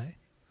 Yeah. Aquemini.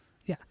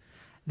 Yeah.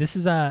 This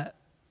is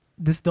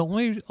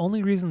the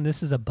only reason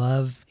this is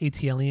above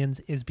AT Aliens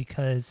is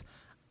because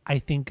I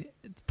think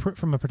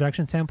from a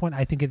production standpoint,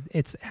 I think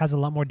it has a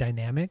lot more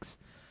dynamics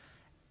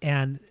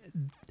and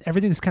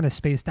everything's kind of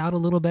spaced out a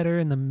little better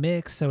in the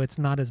mix, so it's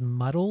not as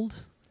muddled.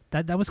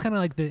 That was kind of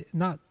like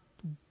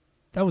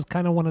that was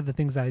kind of one of the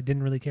things that I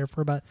didn't really care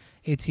for about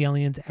AT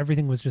Aliens.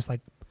 Everything was just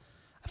like,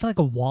 I felt like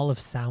a wall of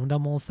sound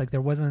almost. Like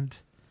there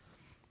wasn't,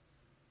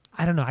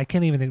 I don't know, I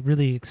can't even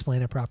really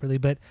explain it properly,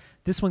 but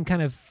this one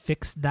kind of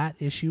fixed that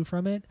issue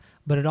from it,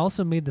 but it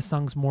also made the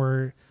songs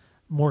more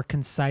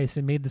concise.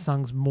 It made the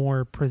songs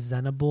more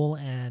presentable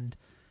and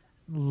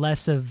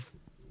less of.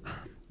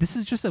 This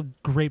is just a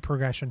great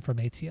progression from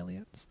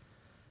AT-Aliens.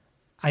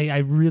 I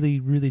really,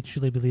 really,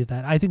 truly believe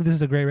that. I think this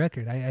is a great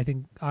record. I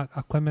think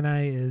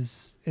Aquemini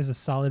is a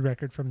solid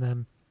record from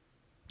them.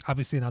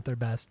 Obviously not their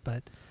best,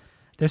 but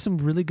there's some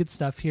really good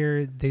stuff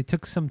here. They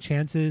took some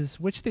chances,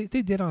 which they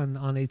did on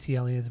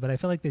AT-Aliens, but I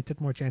feel like they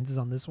took more chances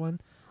on this one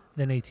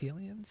than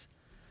AT-Aliens.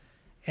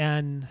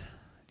 And,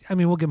 I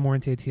mean, we'll get more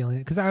into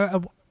AT-Aliens, because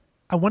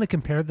I want to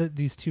compare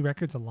these two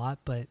records a lot,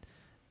 but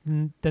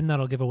then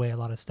that'll give away a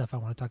lot of stuff I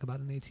want to talk about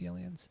in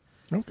AT-Aliens.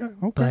 Okay.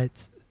 But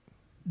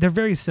they're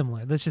very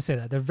similar. Let's just say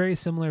that. They're very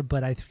similar,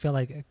 but I feel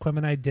like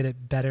Aquemini did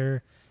it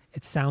better.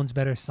 It sounds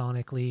better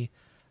sonically.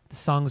 The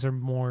songs are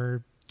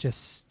more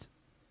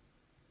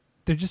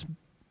they're just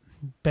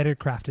better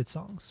crafted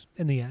songs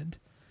in the end.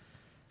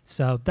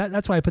 So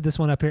that's why I put this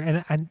one up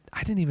here. And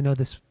I didn't even know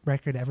this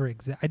record ever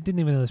existed. I didn't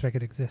even know this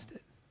record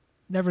existed.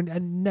 I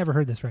never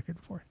heard this record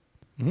before.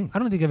 Mm-hmm. I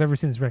don't think I've ever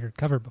seen this record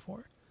covered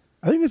before.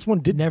 I think this one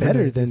did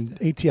better than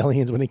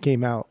AT-Aliens when it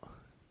came out.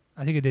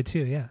 I think it did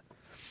too, yeah.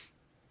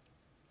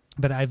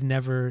 But I've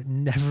never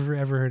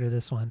ever heard of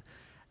this one.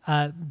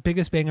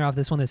 Biggest banger off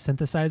this one is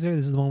Synthesizer.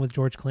 This is the one with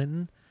George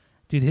Clinton.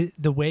 Dude,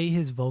 the way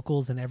his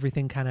vocals and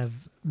everything kind of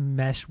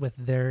mesh with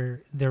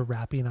their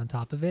rapping on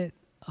top of it.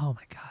 Oh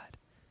my God.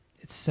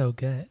 It's so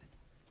good.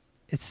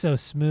 It's so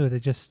smooth.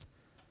 The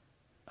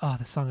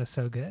song is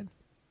so good.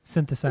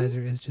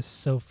 Synthesizer is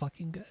just so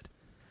fucking good.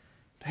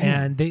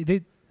 Damn. And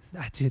you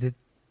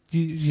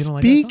don't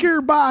like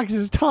Speaker Box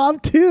is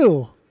top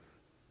 2.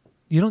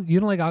 You don't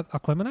like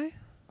Aquemini?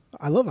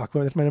 I love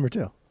Aquemini. That's my number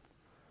 2.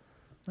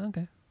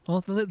 Okay.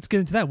 Well, let's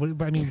get into that.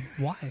 I mean,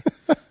 why?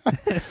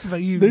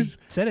 But you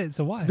said it,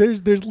 so why?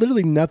 There's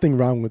literally nothing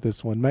wrong with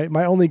this one.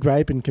 My only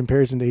gripe in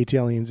comparison to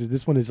AT-Aliens is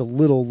this one is a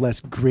little less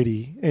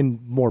gritty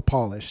and more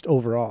polished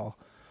overall.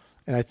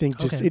 And I think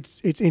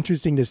it's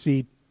interesting to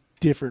see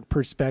different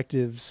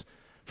perspectives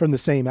from the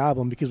same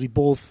album, because we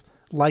both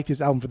like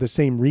this album for the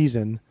same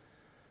reason,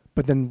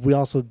 but then we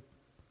also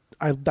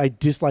I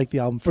dislike the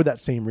album for that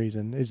same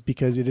reason, is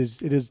because it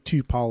is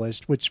too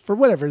polished, which for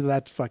whatever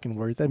that's fucking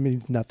worth, that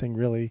means nothing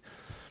really.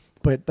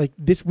 But like,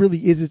 this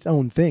really is its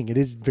own thing. It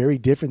is very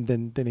different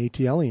than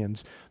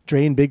AT-Aliens.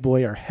 Dre and Big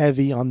Boy are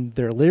heavy on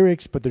their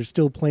lyrics, but they're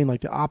still playing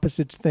like the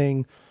opposites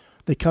thing.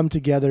 They come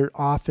together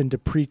often to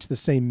preach the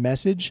same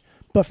message,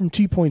 but from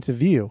 2 points of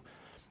view.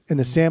 And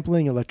the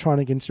sampling,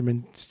 electronic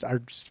instruments are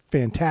just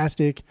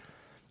fantastic.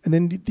 And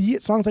then the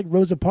songs like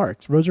Rosa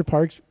Parks,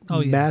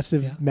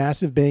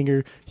 massive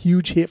banger,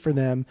 huge hit for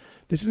them.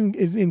 This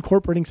is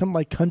incorporating something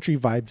like country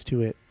vibes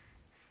to it.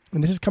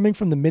 And this is coming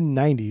from the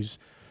mid-90s,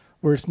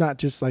 where it's not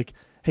just like,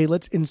 hey,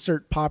 let's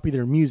insert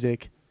popular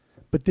music,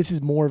 but this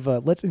is more of a,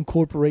 let's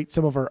incorporate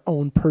some of our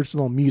own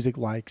personal music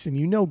likes.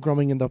 And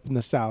growing up in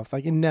the South,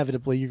 like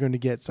inevitably you're going to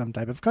get some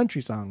type of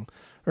country song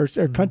or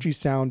country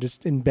sound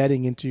just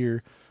embedding into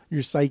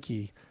your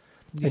psyche.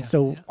 Yeah, and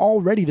so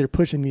already they're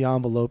pushing the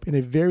envelope in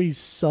a very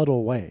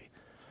subtle way.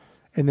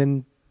 And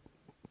then,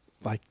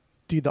 like,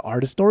 dude, the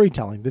art of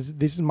storytelling. This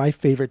is my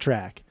favorite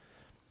track.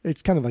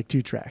 It's kind of like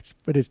 2 tracks,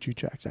 but it's 2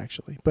 tracks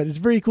actually. But it's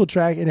a very cool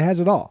track, and it has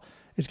it all.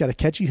 It's got a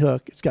catchy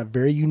hook. It's got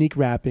very unique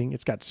rapping.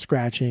 It's got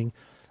scratching,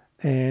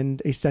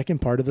 and a second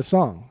part of the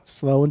song,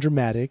 slow and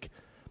dramatic.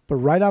 But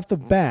right off the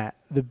bat,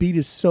 the beat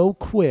is so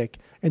quick,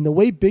 and the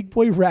way Big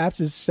Boy raps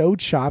is so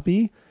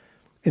choppy,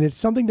 and it's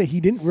something that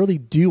he didn't really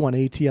do on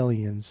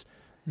AT-Aliens.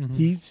 Mm-hmm.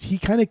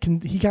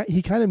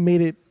 He kind of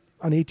made it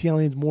on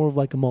AT-Aliens more of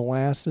like a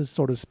molasses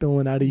sort of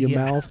spilling out of your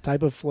mouth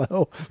type of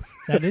flow.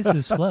 That is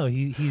his flow.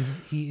 He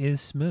is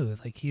smooth.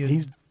 Like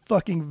he's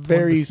fucking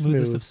very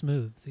smoothest of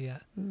smooth. Yeah.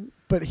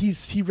 But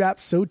he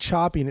raps so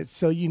choppy and it's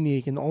so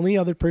unique. And the only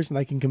other person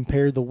I can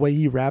compare the way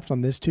he rapped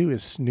on this to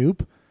is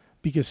Snoop,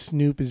 because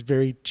Snoop is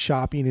very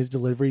choppy in his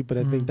delivery. But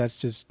I think that's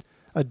just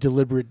a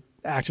deliberate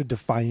act of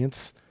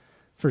defiance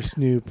for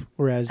Snoop,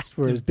 whereas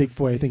Big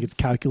Boy, I think it's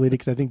calculated,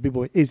 because I think Big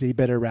Boy is a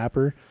better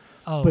rapper.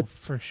 Oh, but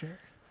for sure.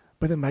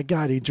 But then, my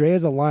God, Dre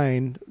has a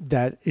line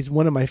that is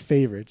one of my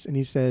favorites, and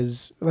he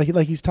says,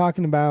 like he's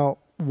talking about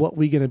what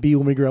we gonna be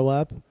when we grow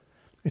up,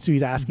 and so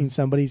he's asking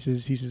somebody. He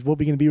says, what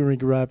we gonna be when we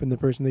grow up? And the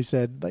person he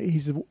said,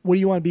 what do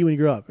you want to be when you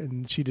grow up?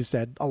 And she just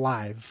said,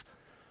 alive.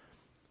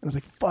 And I was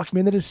like, fuck,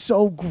 man, that is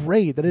so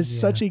great. That is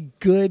such a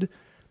good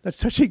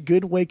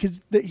way,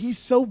 because he's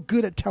so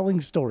good at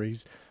telling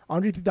stories.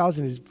 Andre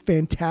 3000 is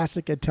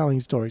fantastic at telling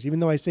stories, even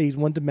though I say he's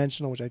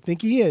one-dimensional, which I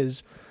think he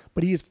is,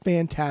 but he is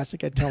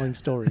fantastic at telling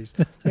stories.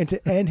 And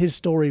to end his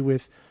story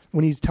with,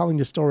 when he's telling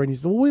the story, and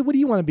he's like, what do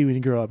you want to be when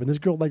you grow up? And this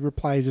girl like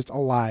replies just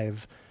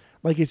alive.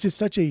 Like, it's just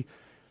such a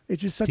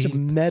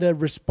meta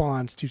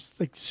response to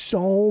like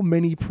so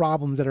many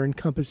problems that are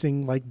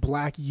encompassing like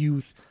black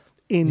youth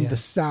in the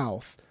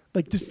South.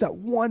 Like, just that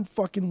one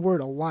fucking word,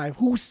 alive.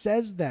 Who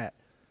says that?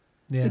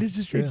 Yeah, it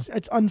is just,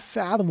 it's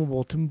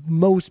unfathomable to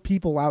most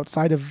people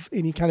outside of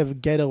any kind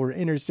of ghetto or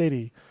inner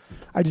city.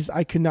 I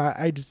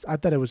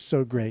thought it was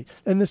so great.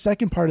 And the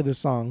second part of the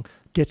song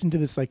gets into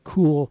this like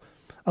cool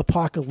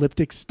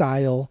apocalyptic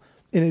style,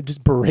 and it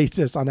just berates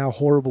us on how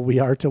horrible we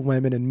are to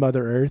women and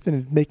Mother Earth,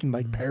 and making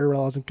like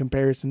parallels and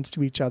comparisons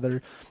to each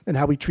other and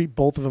how we treat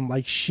both of them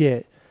like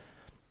shit.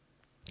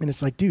 And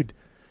it's like, dude,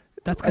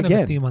 that's kind of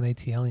a theme on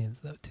AT Aliens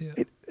though too.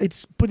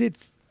 It's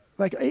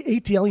like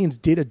AT Aliens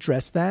did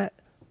address that,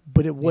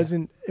 but it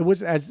wasn't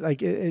as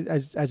like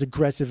as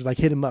aggressive as like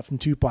Hit 'Em Up from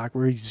Tupac,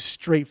 where he's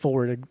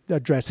straightforward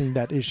addressing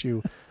that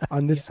issue.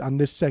 On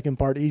this second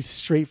part, he's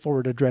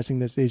straightforward addressing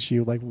this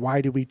issue. Like, why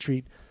do we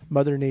treat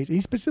Mother Nature? He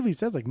specifically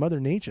says like Mother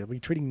Nature. We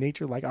treating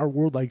nature like our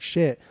world like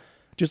shit,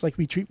 just like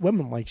we treat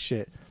women like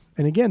shit.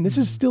 And again, this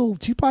is still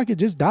Tupac had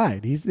just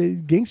died.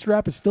 Gangster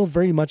rap is still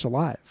very much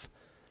alive.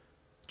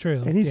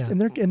 True.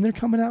 And they're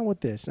coming out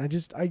with this.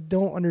 I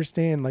don't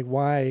understand like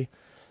why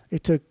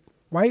it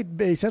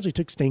essentially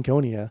took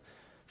Stankonia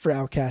for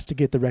Outkast to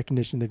get the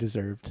recognition they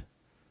deserved.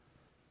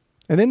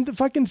 And then the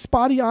fucking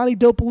Spotty Oddie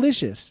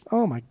Dopalicious.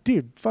 Oh my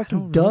dude,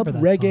 fucking dub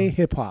reggae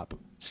hip hop.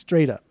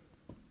 Straight up.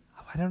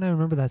 I don't even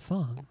remember that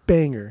song.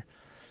 Banger.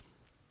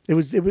 It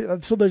was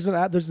so there's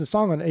a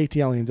song on AT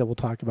Aliens that we'll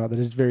talk about that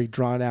is very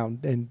drawn out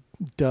and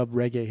dub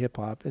reggae hip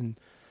hop, and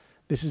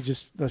this is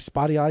just the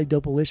Spotty Oddie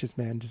Dopalicious,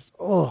 man. Just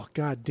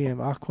god damn,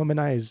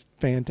 Aquemini is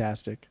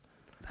fantastic.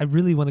 I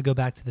really want to go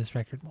back to this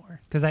record more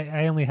because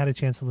I only had a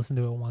chance to listen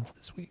to it once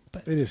this week,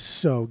 but it is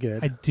so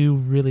good. I do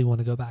really want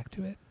to go back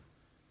to it.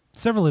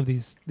 Several of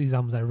these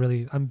albums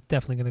I'm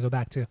definitely going to go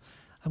back to.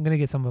 I'm going to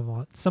get some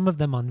of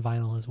them on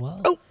vinyl as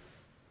well. Oh,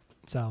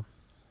 so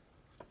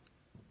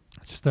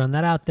just throwing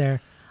that out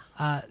there.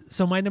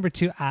 So my number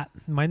two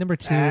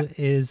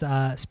is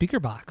Speaker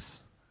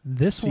Box.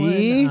 This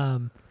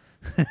one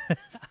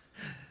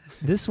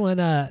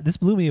this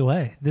blew me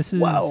away. This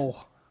is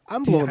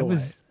I'm blown away.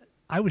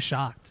 I was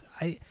shocked.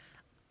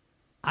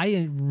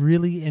 I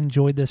really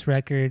enjoyed this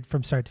record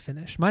from start to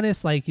finish.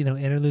 Minus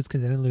interludes,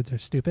 because interludes are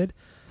stupid,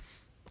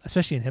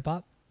 especially in hip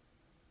hop.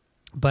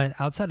 But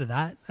outside of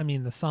that, I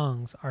mean, the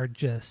songs are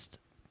just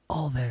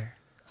all there.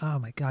 Oh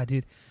my god,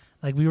 dude.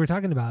 Like we were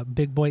talking about,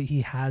 Big Boy,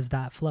 he has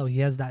that flow. He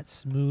has that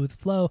smooth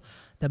flow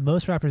that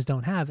most rappers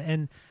don't have.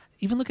 And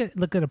even look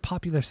at a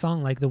popular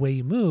song like The Way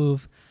You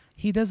Move,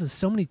 he does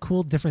so many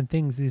cool different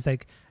things. He's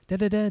like da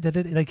da da da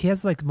da. Like he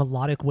has like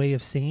melodic way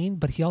of singing,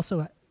 but he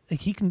also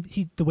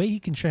the way he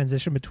can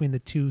transition between the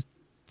two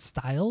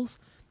styles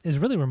is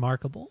really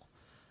remarkable.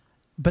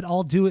 But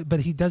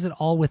he does it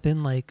all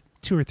within like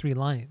 2 or 3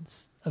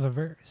 lines of a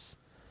verse.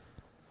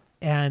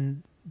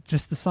 And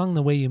just the song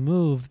The Way You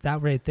Move,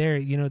 that right there,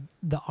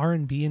 the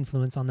R&B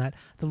influence on that,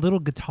 the little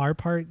guitar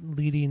part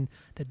leading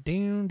the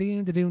doom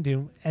doom doom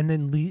doom, and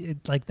then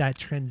like that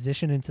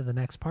transition into the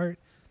next part.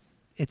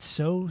 It's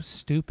so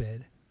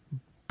stupid,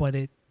 but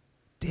it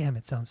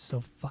sounds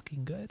so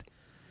fucking good.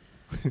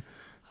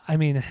 I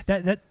mean,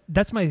 I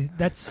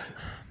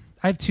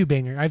have two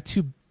banger. I have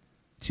two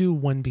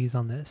 1Bs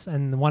on this,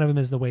 and one of them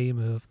is The Way You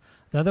Move.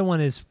 The other one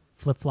is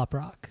Flip Flop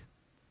Rock.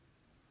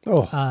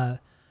 Oh.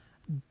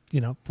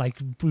 Like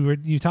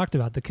you talked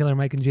about the Killer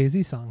Mike and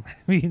Jay-Z song.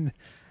 I mean,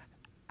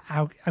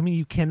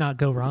 you cannot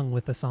go wrong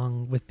with a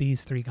song with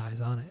these 3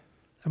 guys on it.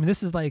 I mean,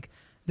 this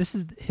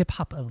is hip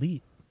hop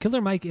elite.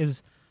 Killer Mike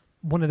is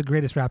one of the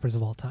greatest rappers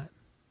of all time.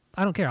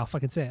 I don't care. I'll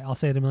fucking say it. I'll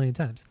say it a million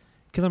times.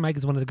 Killer Mike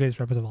is one of the greatest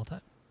rappers of all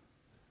time,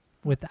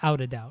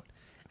 without a doubt.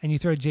 And you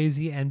throw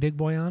Jay-Z and Big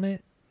Boy on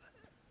it.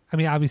 I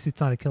mean, obviously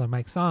it's not a Killer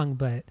Mike song,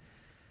 but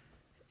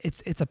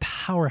it's a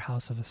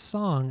powerhouse of a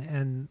song,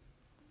 and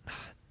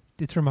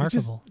it's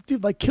remarkable.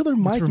 Dude, like Killer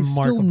Mike is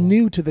still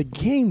new to the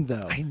game,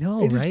 though. I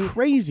know, right? It is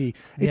crazy.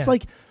 It's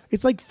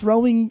like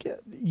throwing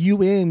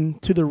you in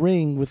to the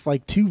ring with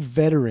like 2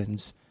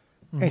 veterans,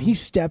 and he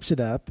steps it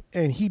up,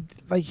 and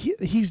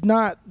he's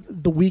not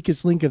the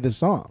weakest link of the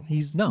song.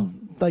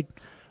 Like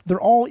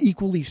they're all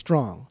equally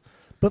strong,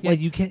 but like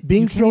you can't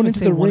thrown into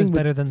the one ring is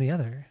better than the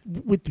other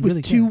with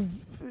really 2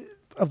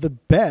 of the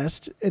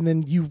best, and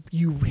then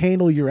you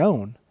handle your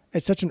own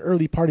at such an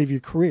early part of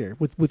your career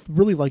with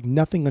really like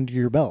nothing under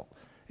your belt.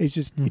 It's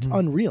just it's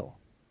unreal.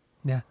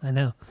 Yeah, I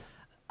know.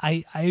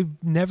 I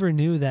never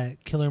knew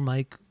that Killer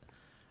Mike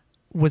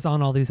was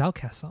on all these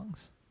Outkast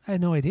songs. I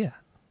had no idea.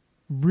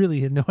 Really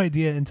had no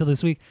idea until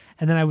this week.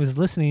 And then I was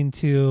listening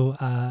to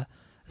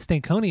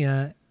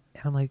Stankonia,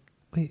 and I'm like,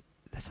 wait,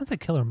 that sounds like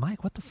Killer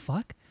Mike. What the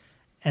fuck?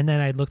 And then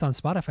I looked on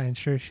Spotify, and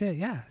sure shit,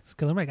 yeah, it's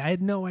Killer Mike. I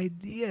had no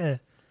idea.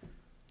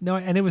 No,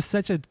 and it was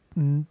such a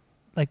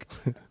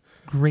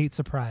great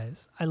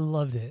surprise. I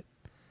loved it.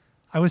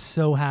 I was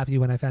so happy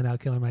when I found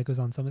out Killer Mike was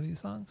on some of these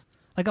songs.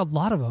 Like a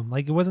lot of them.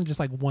 Like it wasn't just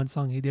like one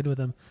song he did with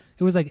him.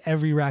 It was like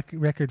every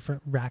record every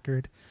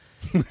record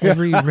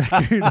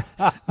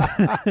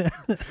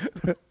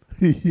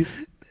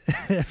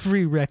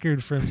every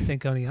record from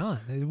Stankonia on.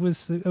 It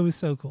was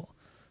so cool.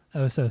 I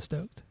was so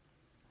stoked.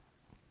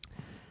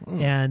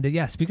 And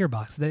Speaker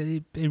Box.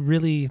 It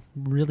really,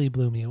 really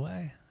blew me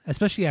away,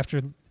 especially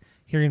after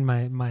hearing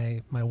my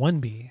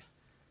 1B,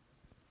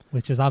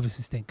 which is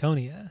obviously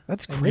Stankonia.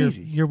 That's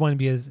crazy. Your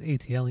 1B is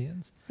AT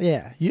Aliens.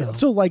 Yeah.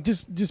 So like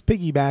just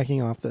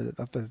piggybacking off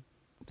the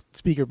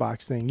Speaker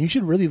Box thing, you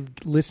should really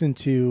listen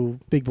to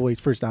Big Boy's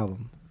first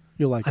album.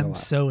 You'll like it a I'm lot.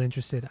 so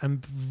interested. I'm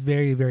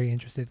very, very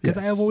interested because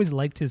Yes. I've always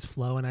liked his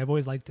flow and I've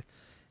always liked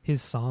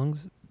his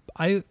songs.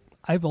 I've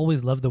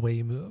always loved the way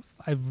you move.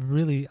 I've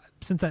really,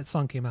 since that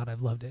song came out,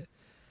 I've loved it.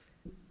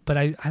 But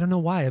I don't know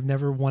why. I've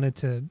never wanted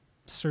to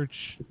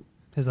search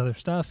his other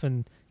stuff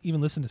and even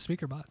listen to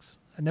Speakerbox.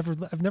 I've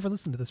never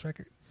listened to this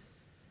record.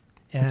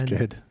 And It's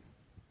good.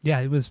 yeah,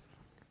 it was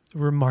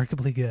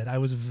remarkably good. I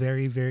was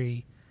very,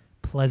 very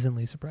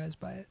pleasantly surprised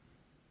by it.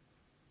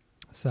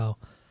 So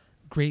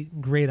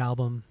great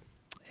album.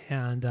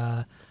 And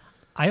I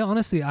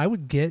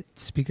would get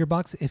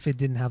Speakerbox if it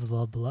didn't have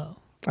Love Below.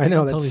 I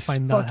know, I'm that's totally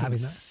fine not having that.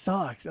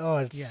 sucks. Oh,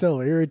 it's Yeah.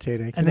 so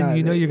irritating. And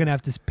then you're gonna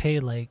have to pay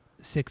like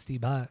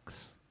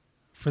 $60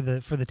 for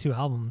the two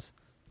albums.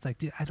 It's like,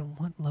 dude, I don't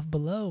want Love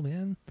Below,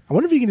 man. I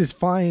wonder if you can just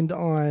find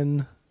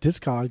on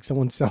Discog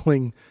someone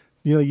selling,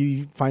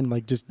 you find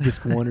like just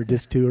disc 1 or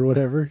disc 2 or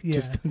whatever. Yeah,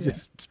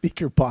 just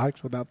speaker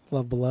box without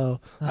Love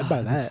Below. I'd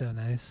buy that. That'd be so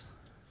nice.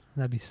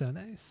 That'd be so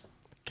nice.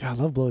 God,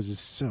 Love Below is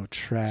just so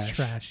trash. It's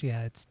trash.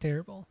 Yeah, it's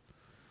terrible.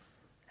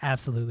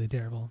 Absolutely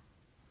terrible.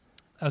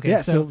 Okay.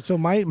 Yeah, so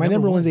my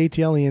number one's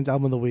ATLiens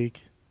album of the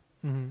week.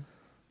 Mm-hmm.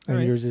 And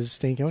Right. yours is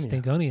Stankonia.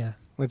 Stankonia.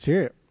 Let's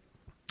hear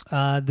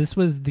it. This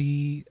was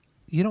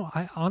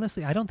I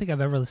honestly, I don't think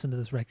I've ever listened to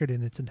this record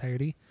in its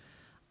entirety.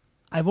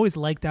 I've always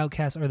liked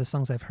Outkast or the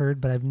songs I've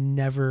heard, but I've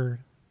never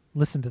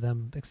listened to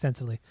them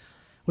extensively,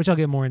 which I'll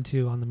get more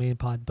into on the main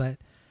pod. But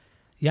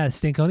yeah,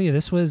 Stankonia,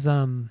 this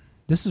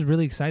was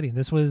really exciting.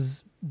 This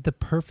was the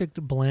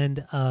perfect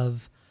blend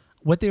of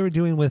what they were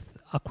doing with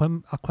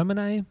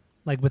Aquemini,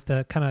 like with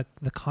the kind of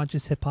the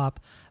conscious hip hop,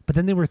 but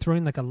then they were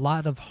throwing like a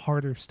lot of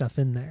harder stuff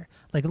in there,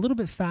 like a little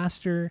bit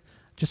faster,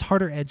 just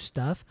harder edge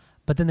stuff.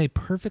 But then they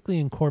perfectly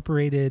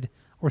incorporated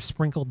or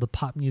sprinkled the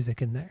pop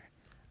music in there,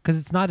 because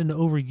it's not an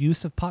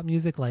overuse of pop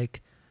music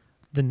like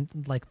the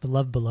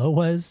Love Below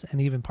was, and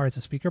even parts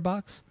of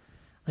Speakerbox.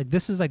 Like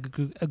this is like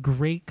a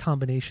great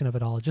combination of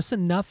it all, just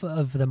enough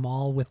of them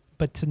all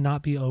but to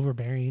not be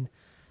overbearing.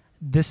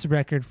 This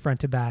record front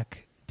to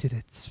back, dude,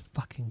 it's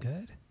fucking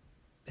good.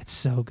 It's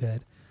so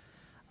good.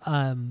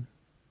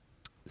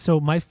 So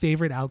my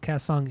favorite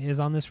Outkast song is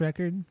on this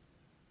record, and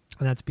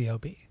that's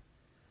B.O.B.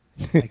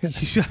 Like,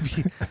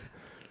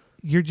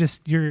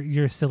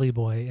 you're a silly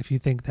boy if you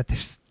think that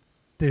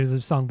there's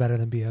a song better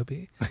than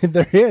B.O.B.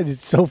 There is.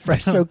 It's so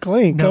fresh, so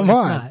clean. No, Come it's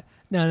on. not.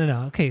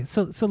 No. Okay,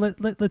 so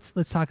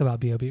let's talk about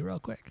B.O.B. real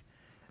quick.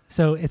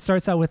 So it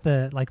starts out with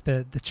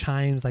the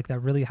chimes, like that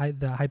really high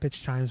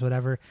pitched chimes,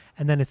 whatever,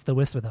 and then it's the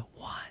whisper, the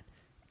 1,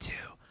 2,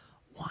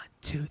 1,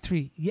 2,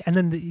 3, yeah, and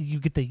then you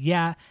get the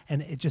yeah,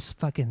 and it just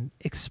fucking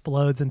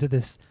explodes into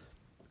this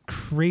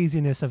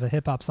craziness of a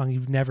hip hop song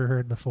you've never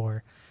heard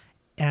before,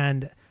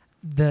 and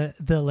the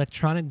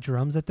electronic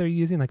drums that they're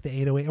using, like the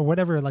 808 or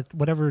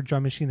whatever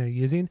drum machine they're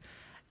using,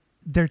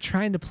 they're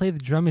trying to play the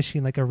drum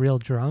machine like a real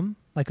drum,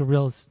 like a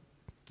real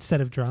set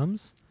of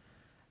drums,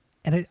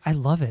 and I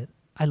love it.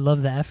 I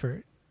love the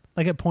effort.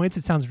 Like at points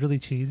it sounds really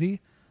cheesy,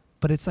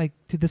 but it's like,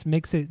 dude,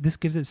 this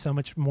gives it so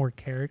much more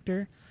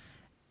character,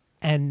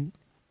 and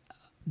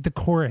the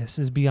chorus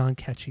is beyond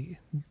catchy.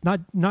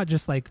 Not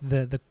just like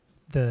the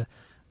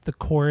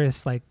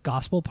chorus like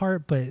gospel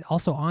part, but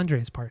also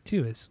Andre's part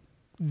too is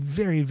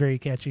very, very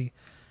catchy.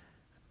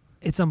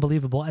 It's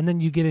unbelievable. And then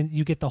you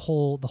get the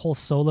whole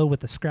solo with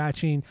the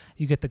scratching,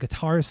 you get the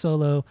guitar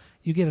solo,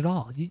 you get it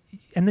all.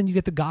 And then you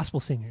get the gospel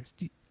singers.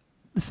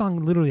 The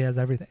song literally has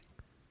everything.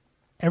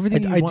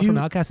 Everything you want from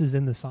Outkast is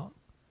in the song.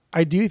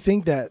 I do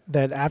think that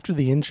after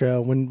the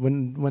intro,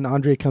 when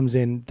Andre comes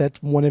in,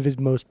 that's one of his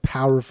most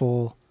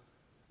powerful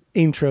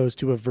intros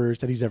to a verse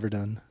that he's ever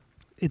done.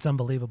 It's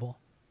unbelievable.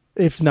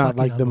 If It's not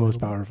like fucking the most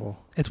unbelievable.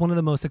 powerful. It's one of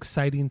the most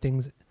exciting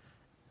things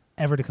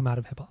ever to come out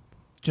of hip hop.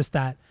 Just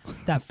that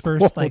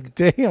first Whoa,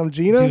 damn,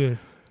 Gina. dude.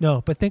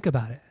 No, but think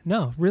about it.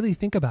 No, really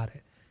think about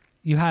it.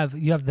 You have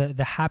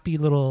the happy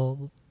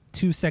little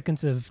 2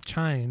 seconds of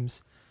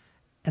chimes,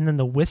 and then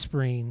the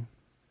whispering.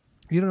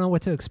 You don't know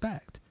what to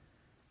expect,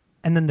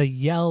 and then the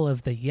yell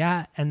of the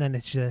yeah, and then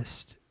it's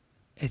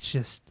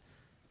just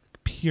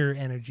pure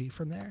energy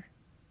from there,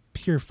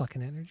 pure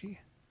fucking energy.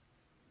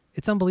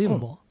 It's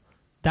unbelievable.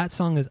 That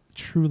song is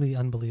truly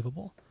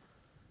unbelievable.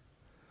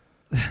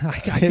 I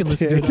could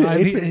listen to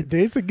it.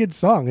 It's a good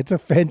song. It's a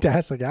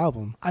fantastic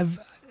album. I've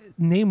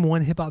named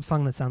one hip hop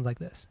song that sounds like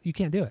this. You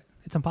can't do it.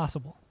 It's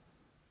impossible.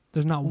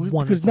 There's not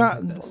one. Because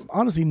like this.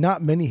 Honestly,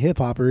 not many hip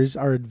hoppers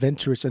are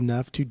adventurous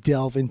enough to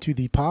delve into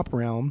the pop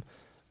realm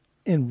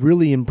and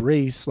really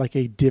embrace like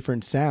a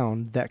different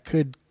sound that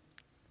could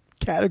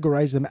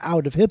categorize them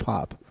out of hip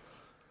hop.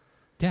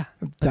 Yeah,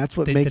 That's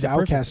what they makes did it Outkast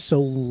perfectly.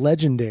 so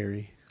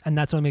legendary. And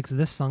that's what makes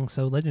this song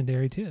so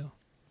legendary too.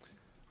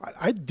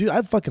 I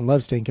fucking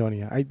love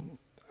Stankonia.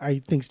 I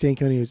think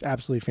Stankonia is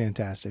absolutely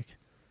fantastic.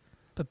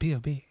 But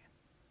B.O.B.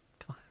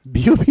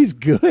 B.O.B.'s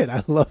good.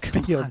 I love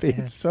Come on, B.O.B.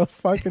 man. It's so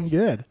fucking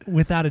good.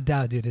 Without a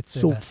doubt, dude, it's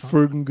their So best song.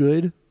 friggin'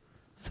 good.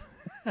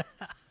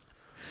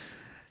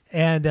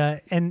 And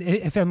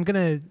if I'm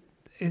gonna,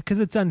 because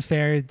it's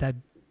unfair that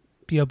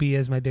B.O.B.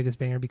 is my biggest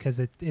banger because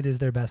it is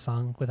their best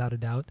song without a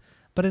doubt.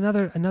 But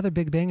another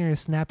big banger is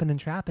Snappin' and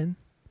Trappin'.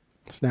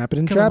 Snapping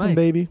and Killer trapping, Mike.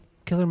 baby.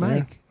 Killer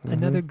Mike. Yeah.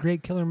 Another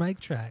great Killer Mike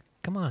track.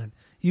 Come on.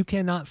 You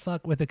cannot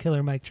fuck with a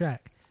Killer Mike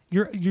track.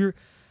 You're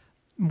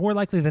more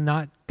likely than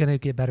not going to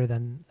get better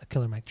than a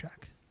Killer Mike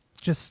track.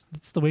 It's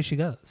the way she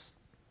goes.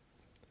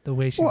 The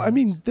way she goes. I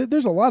mean,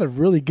 there's a lot of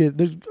really good.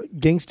 There's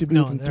Gangsta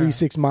Boo from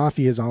 3-6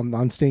 Mafia's on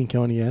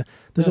Stankonia.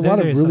 There's a lot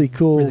of really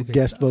cool really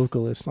guest stuff.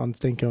 Vocalists on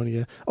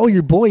Stankonia. Oh,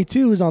 your boy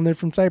too is on there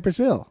from Cypress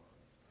Hill.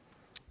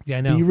 Yeah,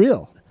 I know. Be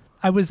Real.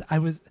 I was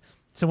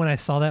so when I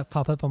saw that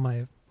pop up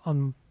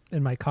in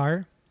my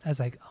car, I was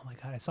like, oh my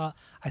god,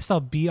 I saw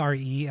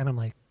BRE and I'm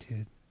like,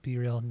 dude, Be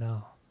Real,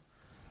 no.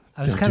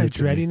 I was kind of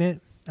dreading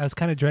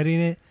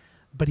it,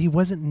 but he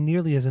wasn't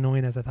nearly as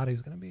annoying as I thought he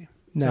was going to be.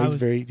 No,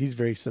 So he's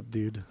very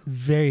subdued.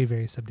 very,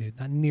 very subdued,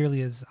 not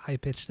nearly as high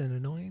pitched and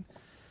annoying.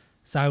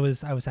 So I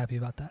was happy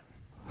about that.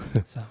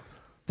 So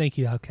thank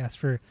you, Outkast,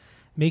 for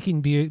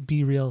making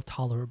Be Real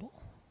tolerable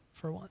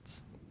for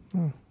once.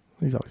 Oh,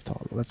 he's always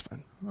tolerable. That's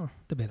fine. Oh,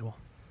 debatable.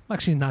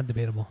 Actually, not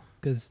debatable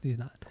because he's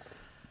not.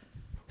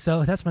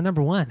 So that's my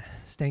number one,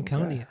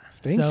 Stankonia. Okay.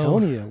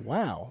 Stankonia.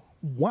 Wow.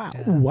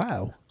 Yeah.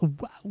 Wow.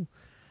 Wow.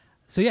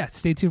 So yeah,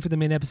 stay tuned for the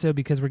main episode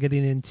because we're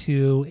getting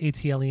into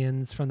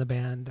ATLians from the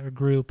band or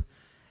group.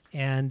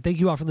 And thank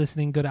you all for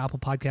listening. Go to Apple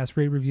Podcasts,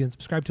 rate, review, and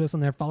subscribe to us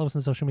on there. Follow us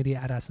on social media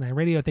at Asinine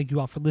Radio. Thank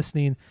you all for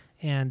listening.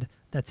 And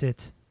that's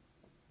it.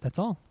 That's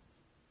all.